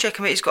can go and check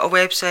him out, he's got a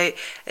website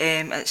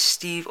at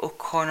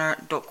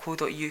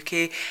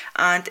steveoconnor.co.uk,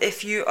 and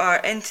if you are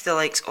into the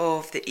likes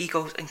of the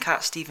Eagles and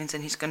Cat Stevens,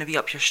 and he's going to be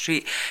up your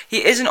street.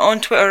 He isn't on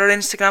Twitter or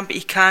Instagram, but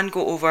you can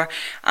go over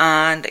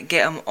and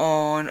get him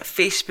on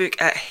Facebook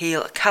at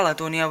Hail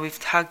Caledonia. We've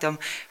tagged him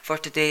for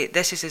today.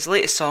 This is his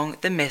latest song,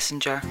 The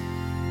Messenger.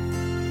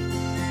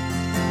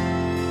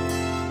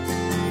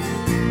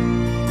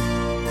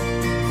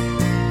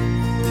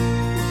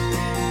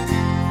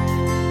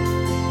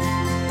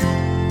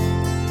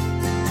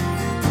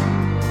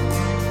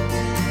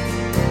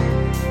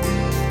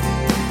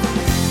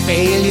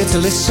 Failure to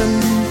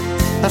listen,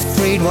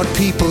 afraid what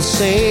people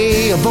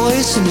say. A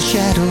voice in the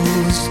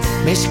shadows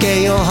may scare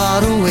your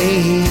heart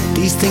away.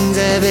 These things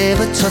have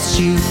ever touched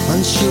you,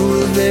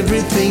 unsure of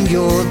everything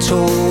you're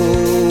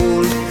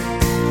told.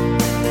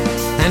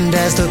 And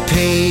as the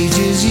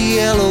pages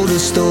yellow, the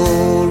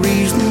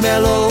stories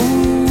mellow,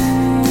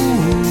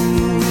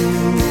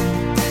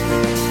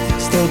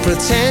 still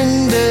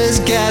pretenders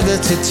gather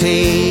to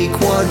take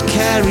what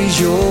carries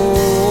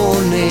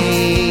your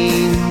name.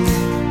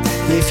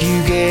 If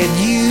you get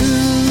used,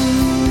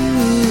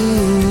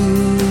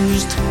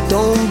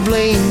 don't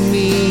blame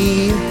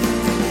me.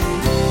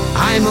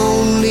 I'm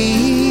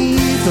only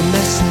the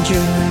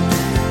messenger.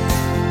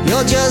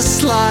 You're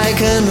just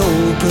like an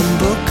open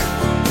book.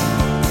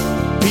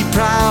 Be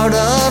proud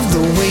of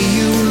the way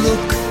you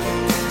look,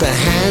 the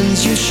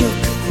hands you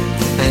shook,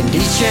 and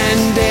each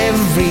and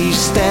every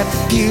step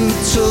you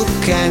took.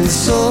 And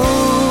so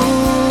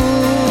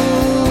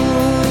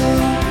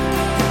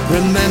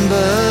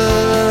remember,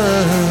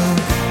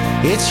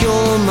 it's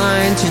your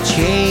mind to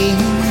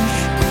change.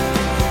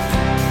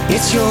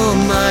 It's your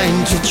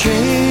mind to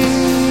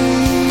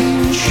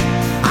change.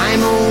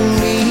 I'm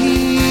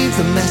only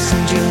the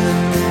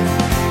messenger.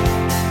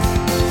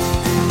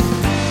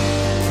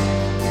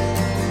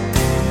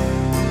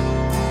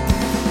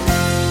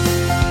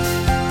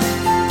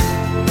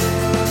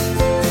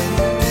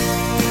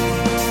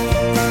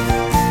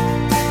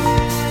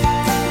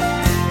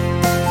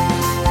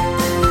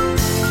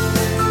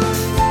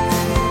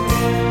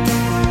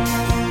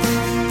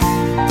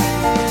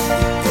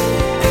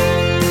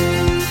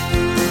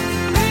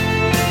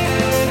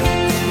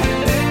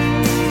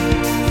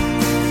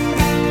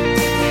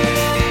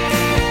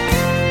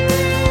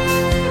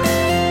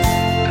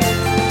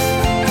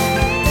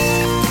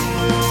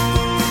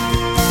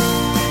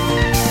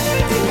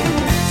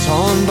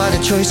 By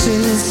the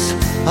choices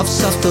of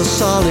soft or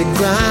solid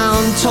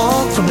ground,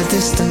 talk from a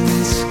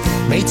distance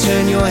may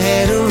turn your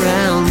head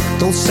around.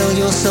 Don't sell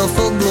yourself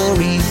for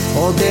glory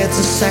or dare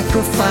to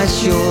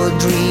sacrifice your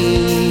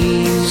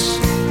dreams.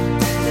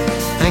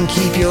 And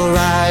keep your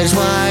eyes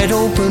wide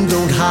open,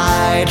 don't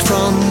hide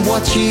from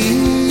what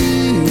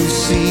you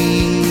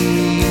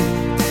see,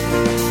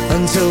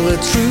 until the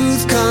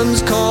truth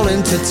comes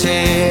calling to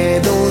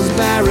tear those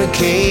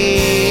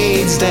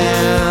barricades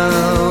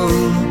down.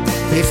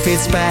 If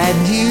it's bad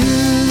news,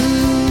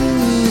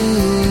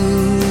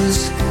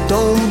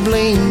 don't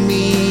blame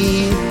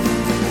me.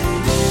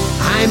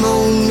 I'm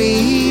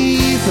only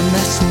the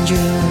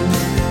messenger.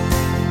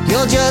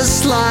 You're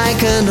just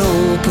like an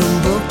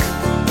open book.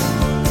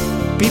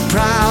 Be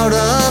proud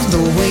of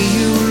the way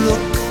you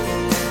look,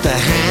 the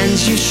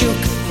hands you shook,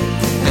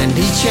 and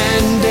each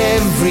and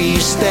every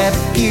step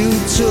you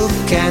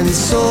took. And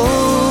so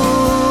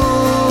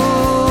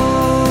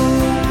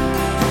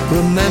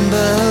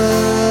remember,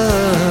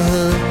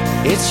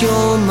 it's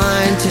your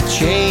mind to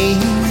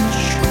change.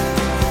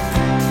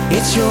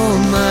 It's your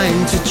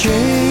mind to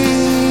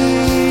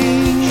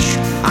change.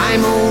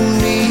 I'm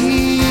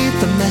only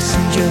the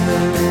messenger.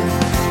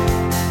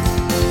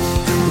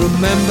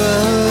 Remember,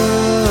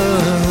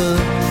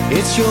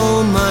 it's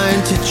your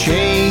mind to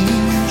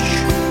change.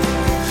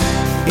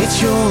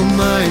 It's your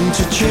mind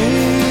to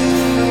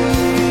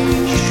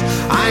change.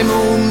 I'm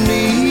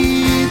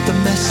only the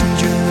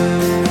messenger.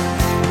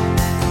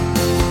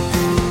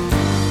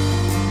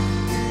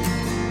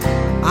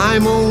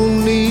 I'm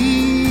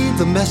only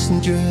the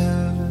messenger.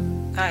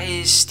 That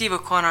is Steve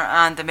O'Connor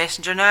and The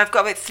Messenger. Now I've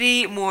got about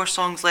 3 more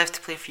songs left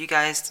to play for you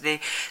guys today.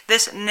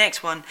 This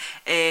next one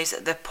is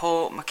the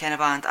Paul McKenna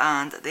Band,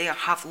 and they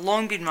have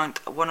long been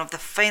ranked one of the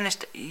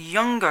finest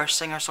younger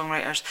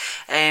singer-songwriters,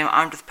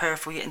 armed with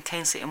powerful yet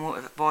intensely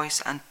emotive voice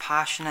and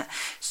passionate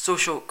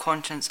social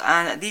conscience.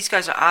 And these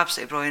guys are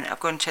absolutely brilliant. I've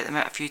gone and checked them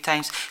out a few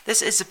times.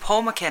 This is the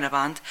Paul McKenna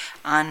Band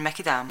and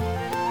Mickey Dam.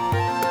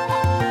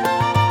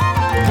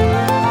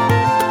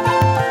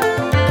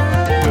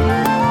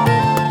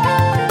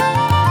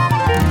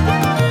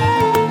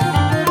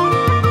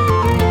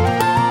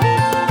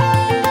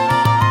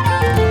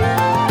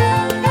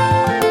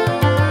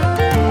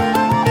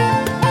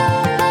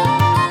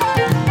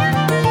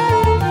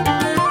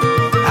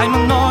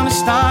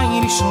 honest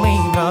Irish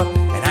labourer,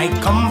 and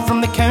I'd come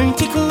from the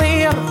County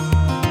Clare.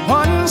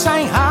 Once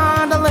I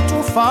had a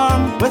little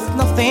farm with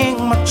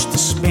nothing much to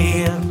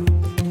spare,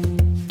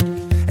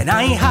 and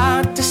I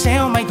had to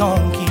sell my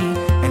donkey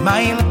and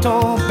my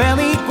little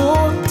belly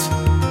goat,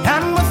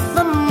 and with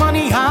the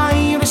money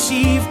I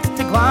received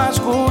to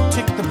Glasgow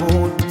took the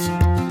boat.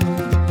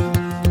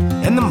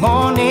 In the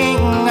morning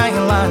I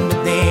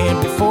landed there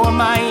before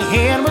my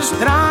hair was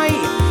dry.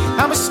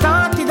 I was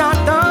started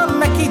at the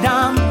Mickey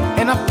Dam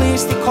in a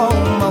place they call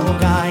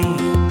Mulgai,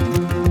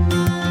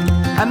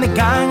 and the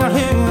ganger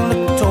who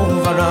looked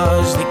over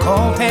us, they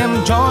called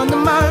him John the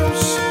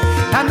Mouse.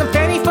 And the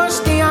very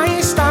first day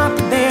I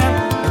started there,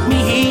 me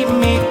he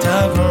made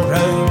a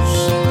rouse.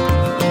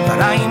 For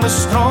I'm as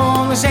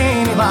strong as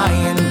any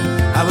lion,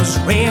 I was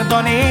reared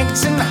on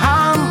eggs and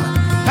ham.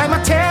 I'm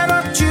a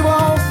terror to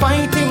all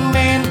fighting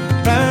men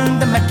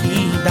round the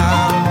Mickey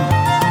Dam.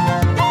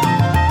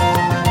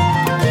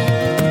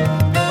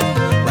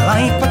 Well,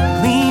 I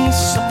quickly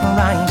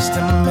surprised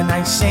him and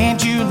I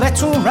said, you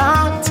little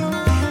rat,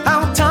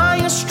 I'll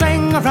tie a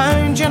string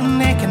around your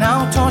neck and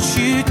I'll toss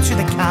you to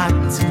the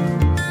cat.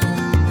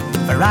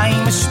 For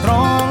I'm as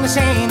strong as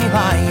any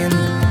lion,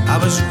 I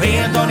was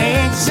reared on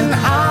eggs and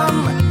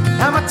ham.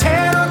 I'm a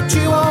terror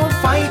to all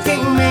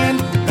fighting men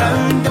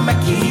round the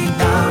Mickey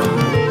Dam.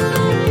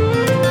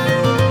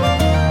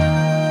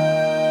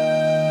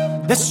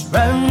 This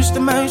roused the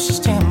mouse's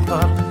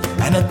temper,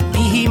 and at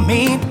me he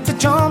made to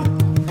jump.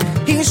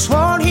 He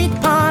swore he'd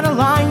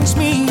paralyse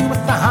me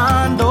with the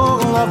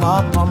handle of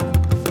a pump.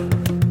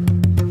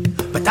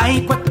 But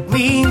I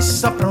quickly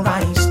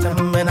surprised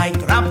him, and I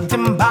grabbed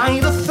him by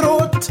the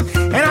throat,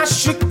 and I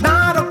shook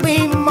that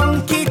ugly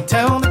monkey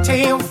till the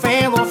tail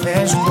fell off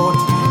his coat.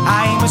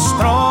 I'm as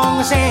strong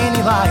as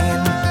any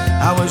lion,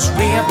 I was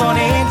reared on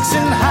eggs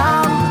and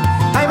ham.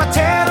 I'm a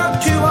terror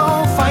to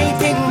all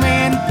fighting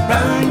men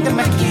round the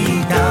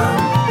Mickey Dam.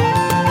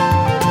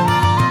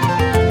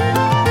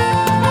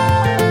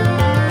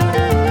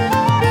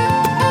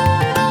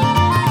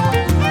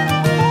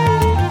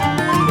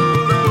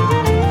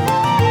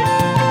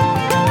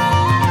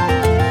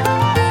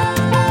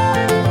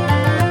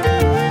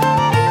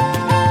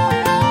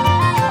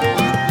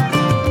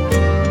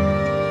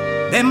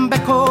 Them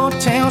big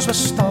hotels were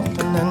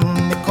stopping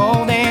and they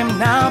call them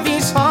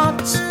navvies'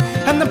 huts,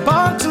 and the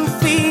bugs and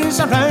fleas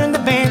around the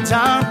beds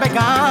are big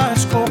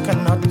as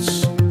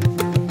coconuts.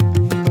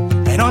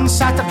 And on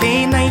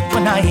Saturday night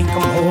when I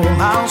come home,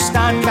 I'll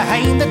stand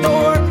behind the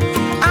door,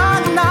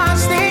 and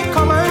as they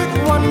come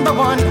out one by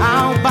one,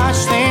 I'll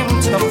bash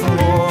them to the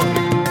floor.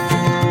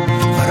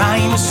 For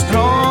I'm as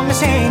strong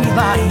as any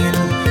lion,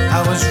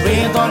 I was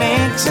reared on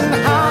eggs and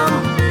ham.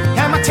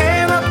 I'm a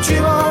terror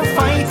to all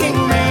fighting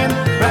men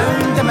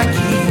round the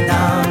Mickey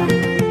Dam.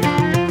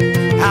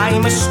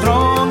 I'm as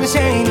strong as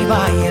any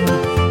lion,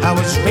 I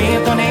was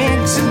reared on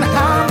eggs and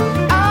ham.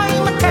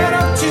 I'm a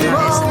terror to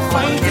all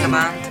fighting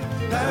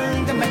men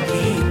round the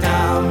Mickey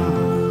Dam.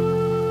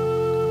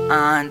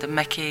 And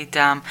Mickey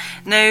Dam.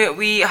 Now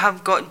we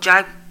have got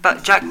Jack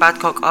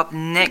Badcock up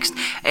next.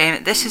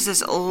 This is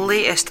his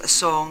latest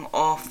song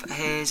off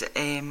his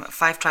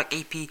 5-track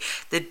EP,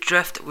 The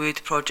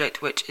Driftwood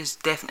Project, which is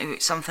definitely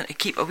something to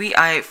keep a wee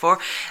eye out for.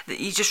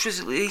 He just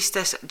released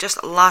this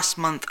just last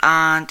month,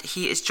 and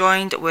he is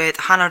joined with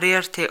Hannah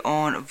Rarity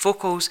on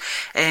vocals,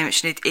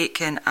 Sinead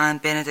Aitken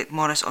and Benedict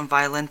Morris on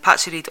violin,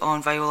 Patsy Reed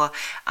on viola,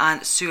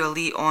 and Sue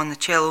Lee on the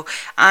cello.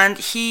 And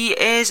he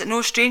is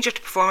no stranger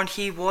to performing.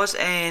 He was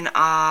in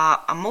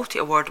a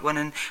multi-award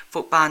winning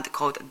folk band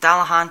called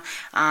Dallahan,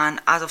 and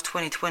as of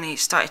 2020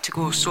 started to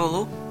go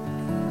solo.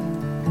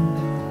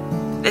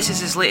 This is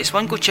his latest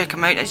one, go check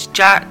him out. It's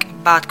Jack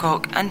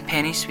Badcock and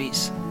Penny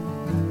Sweets.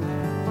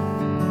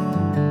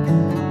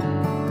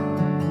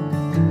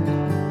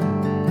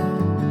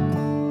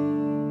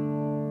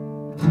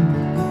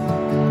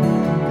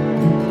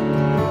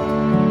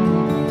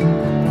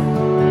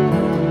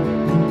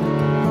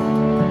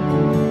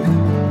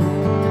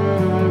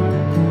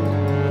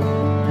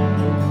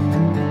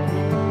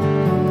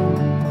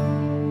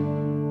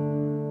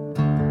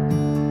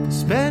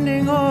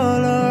 Spending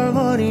all our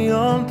money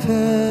on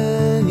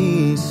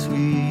penny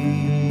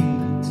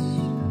sweets,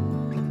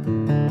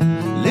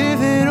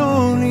 living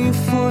only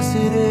for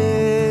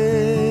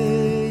today.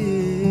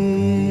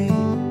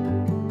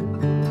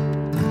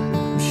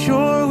 I'm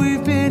sure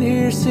we've been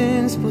here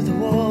since, but the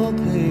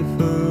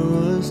wallpaper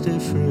was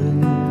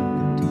different,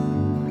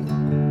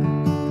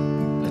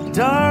 a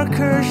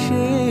darker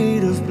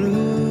shade of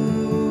blue.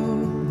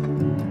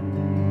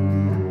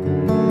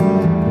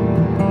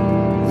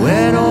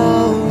 When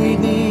all we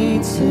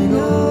need to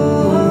know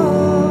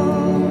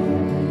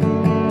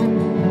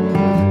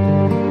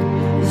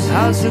is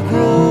how to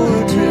grow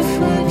a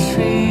different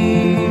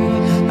tree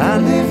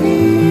and live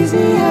easy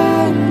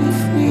and live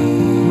free.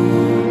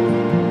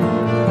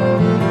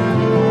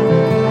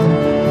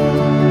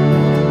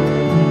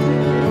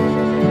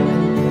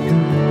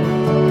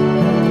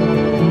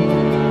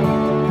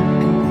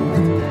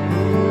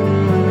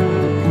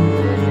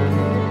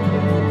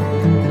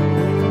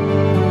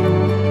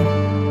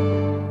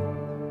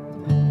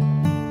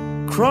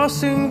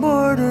 crossing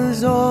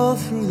borders all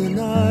through the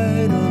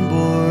night on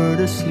board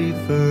a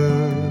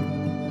sleeper,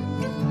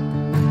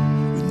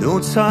 with no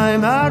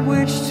time at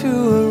which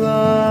to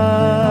arrive.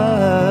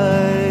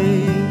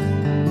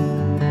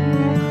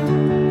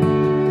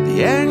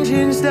 The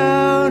engine's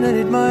down and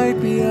it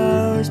might be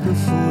hours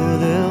before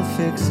they'll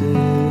fix it,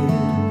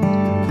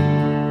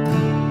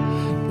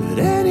 but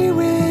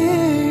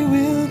anyway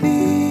we'll be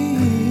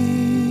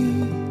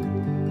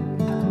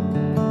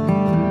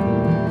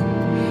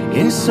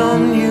in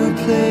some new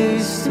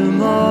place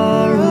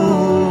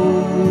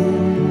tomorrow,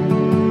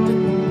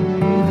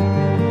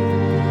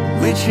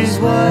 which is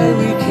why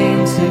we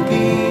came to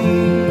be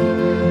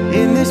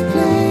in this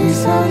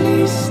place, at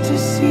least to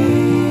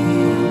see.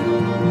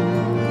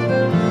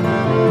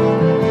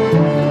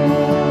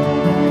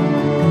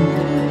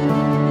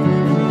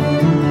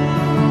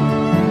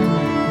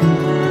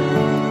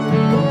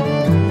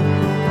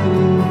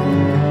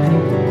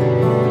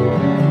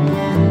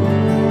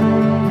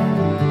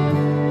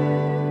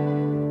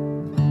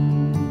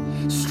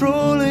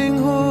 Strolling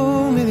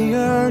home in the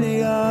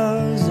early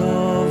hours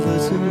of the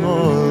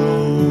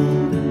tomorrow,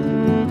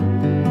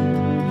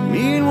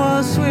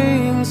 meanwhile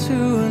swaying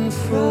to and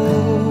fro,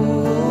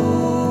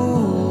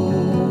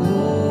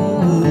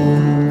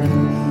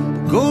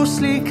 the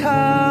ghostly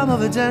calm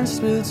of a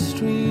dense-built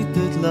street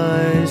that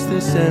lies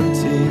this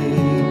empty,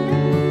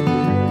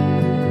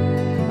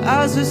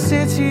 as the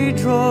city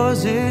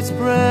draws its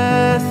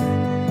breath.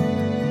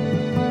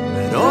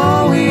 And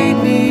all we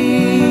need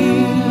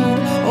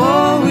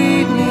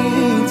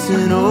to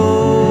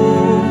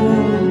know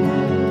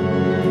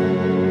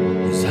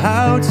is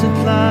how to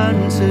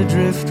plant a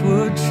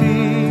driftwood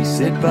tree,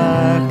 sit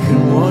back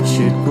and watch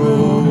it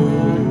grow,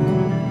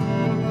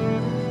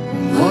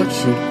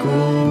 watch it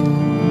grow.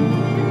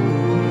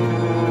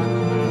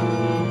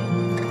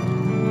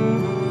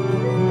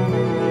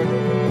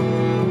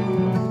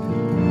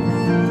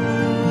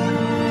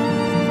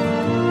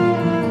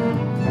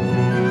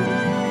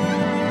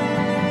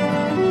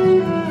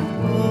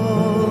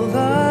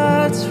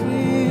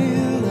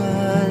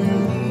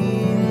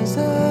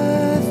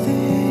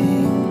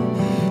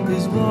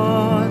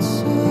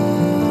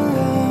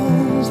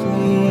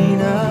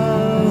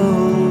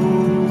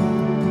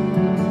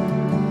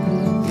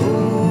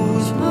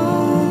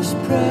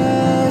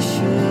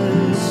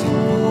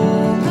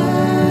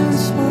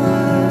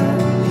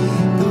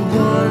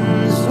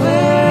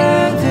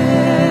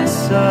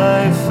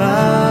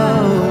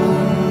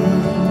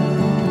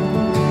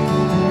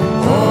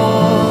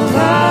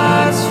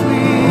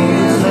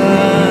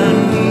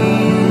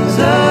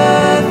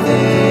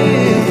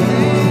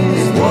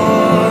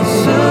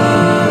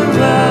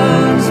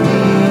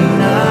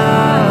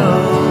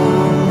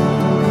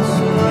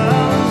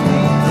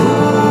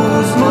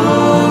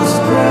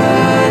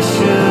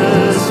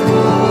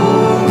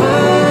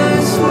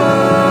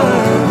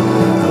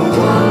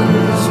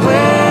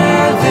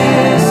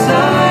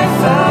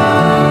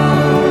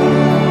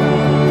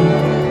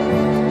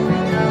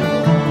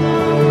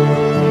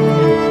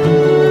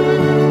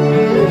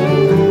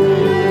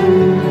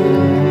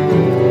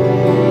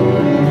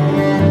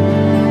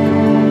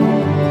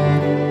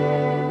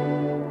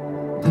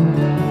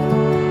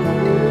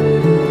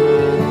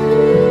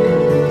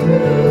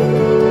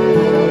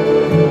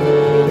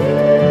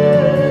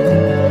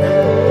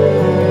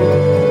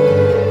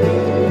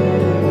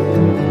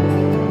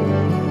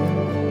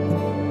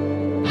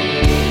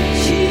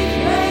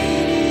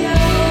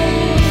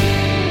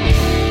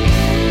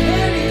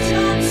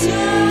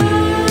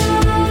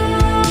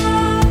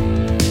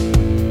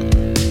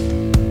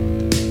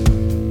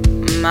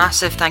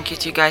 Massive thank you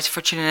to you guys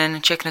for tuning in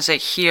and checking us out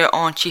here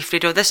on Chief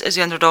Radio. This is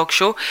the Underdog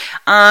Show,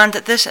 and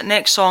this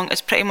next song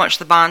is pretty much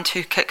the band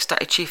who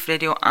kickstarted Chief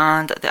Radio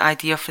and the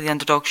idea for the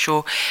Underdog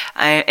Show.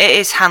 It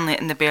is Hanley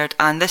and the Beard,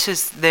 and this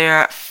is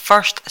their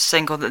first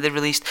single that they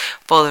released,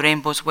 Follow the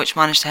Rainbows, which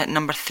managed to hit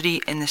number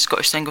 3 in the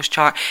Scottish Singles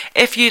Chart.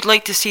 If you'd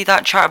like to see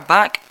that chart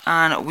back,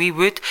 and we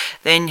would,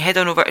 then head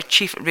on over to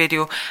Chief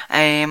Radio.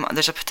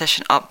 There's a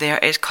petition up there.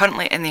 It's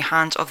currently in the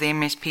hands of the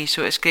MSP,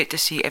 so it's great to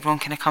see everyone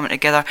kind of coming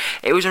together.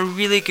 It was a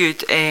really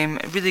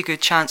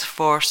good chance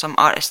for some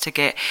artists to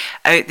get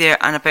out there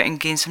and about and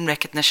gain some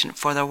recognition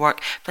for their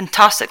work.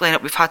 Fantastic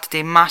lineup we've had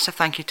today. Massive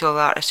thank you to all the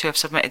artists who have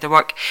submitted their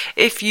work.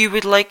 If you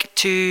would like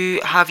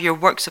to have your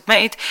work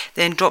submitted,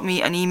 then drop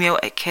me an email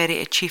at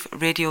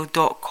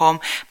kerry@chiefradio.com.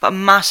 But a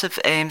massive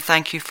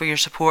thank you for your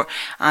support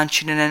and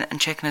tuning in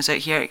and checking us out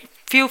here.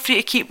 Feel free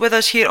to keep with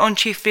us here on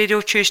Chief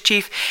Radio. Choose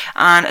Chief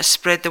and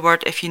spread the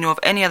word if you know of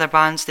any other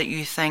bands that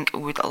you think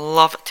would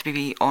love to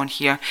be on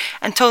here.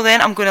 Until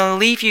then, I'm going to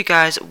leave you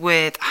guys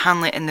with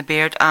Hanley and the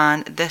Beard,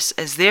 and this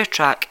is their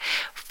track,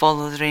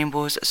 Follow the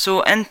Rainbows.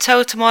 So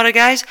until tomorrow,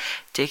 guys,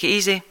 take it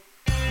easy.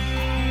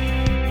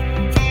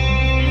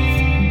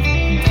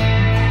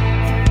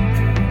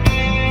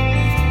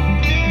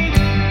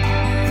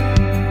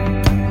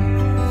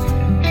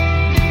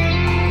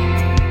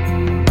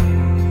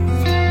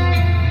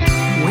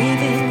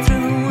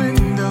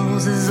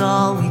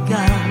 All we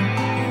got,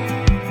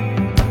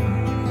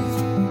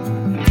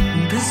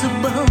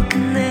 invisible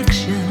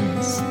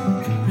connections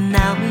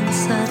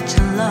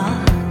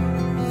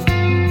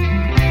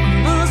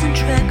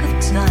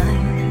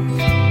time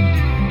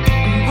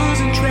and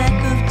losing track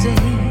of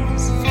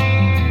days.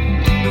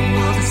 The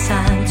world is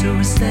time to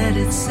reset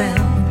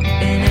itself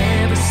in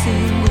every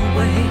single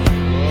way.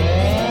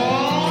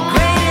 The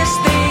greatest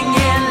thing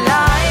in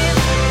life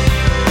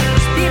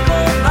is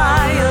people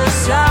by your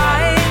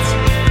side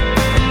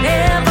and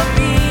never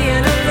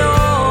being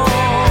alone.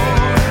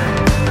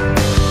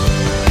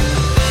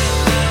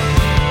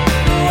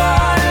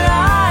 What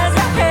lies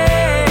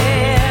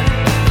ahead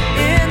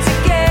in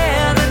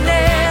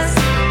togetherness?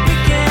 We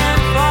can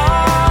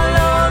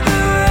follow the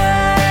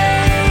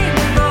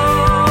rainbows.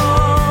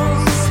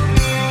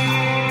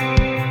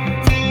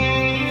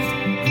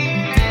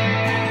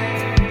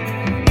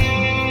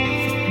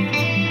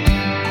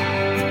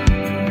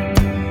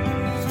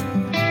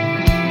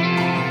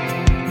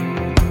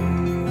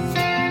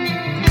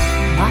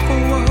 My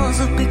four walls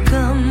have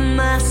become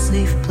my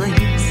safe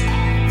place.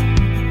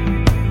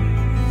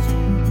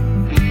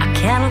 I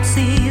cannot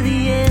see the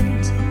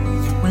end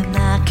when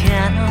I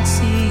cannot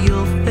see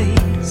your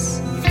face.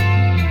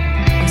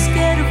 I'm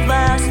scared of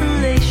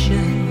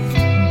isolation.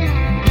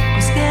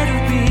 I'm scared of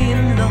being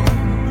alone.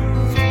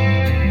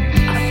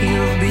 I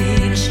feel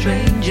being a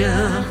stranger,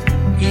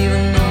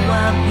 even though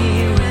I'm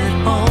here at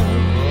home.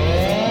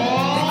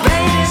 The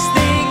greatest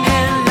thing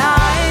in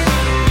life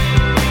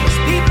is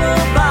people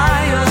by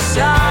your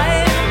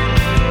side,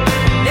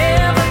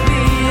 never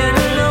being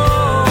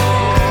alone.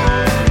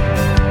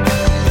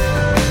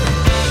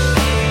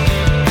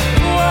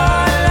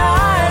 What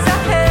lies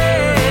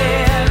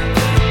ahead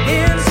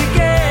in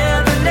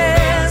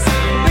togetherness?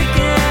 We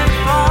can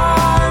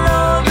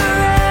follow the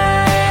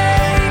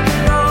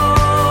rainbows.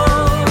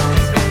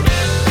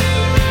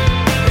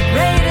 The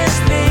greatest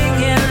thing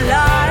in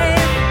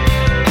life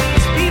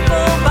is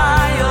people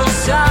by your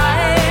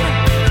side.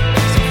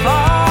 So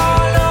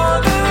follow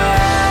the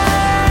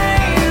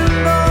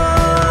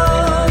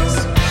rainbows.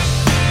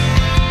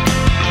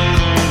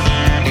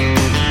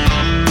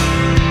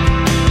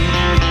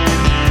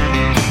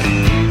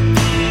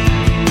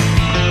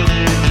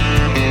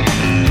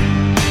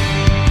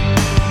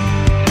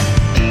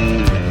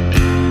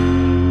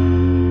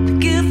 The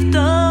gift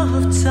of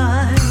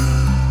time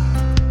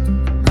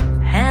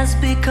has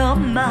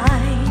become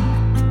mine.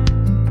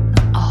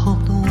 I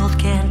hope the world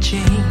can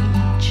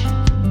change,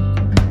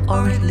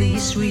 or at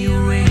least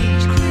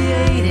rearrange,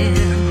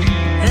 creating,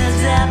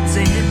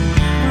 adapting,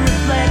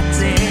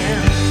 reflecting.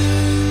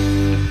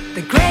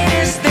 The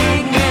greatest thing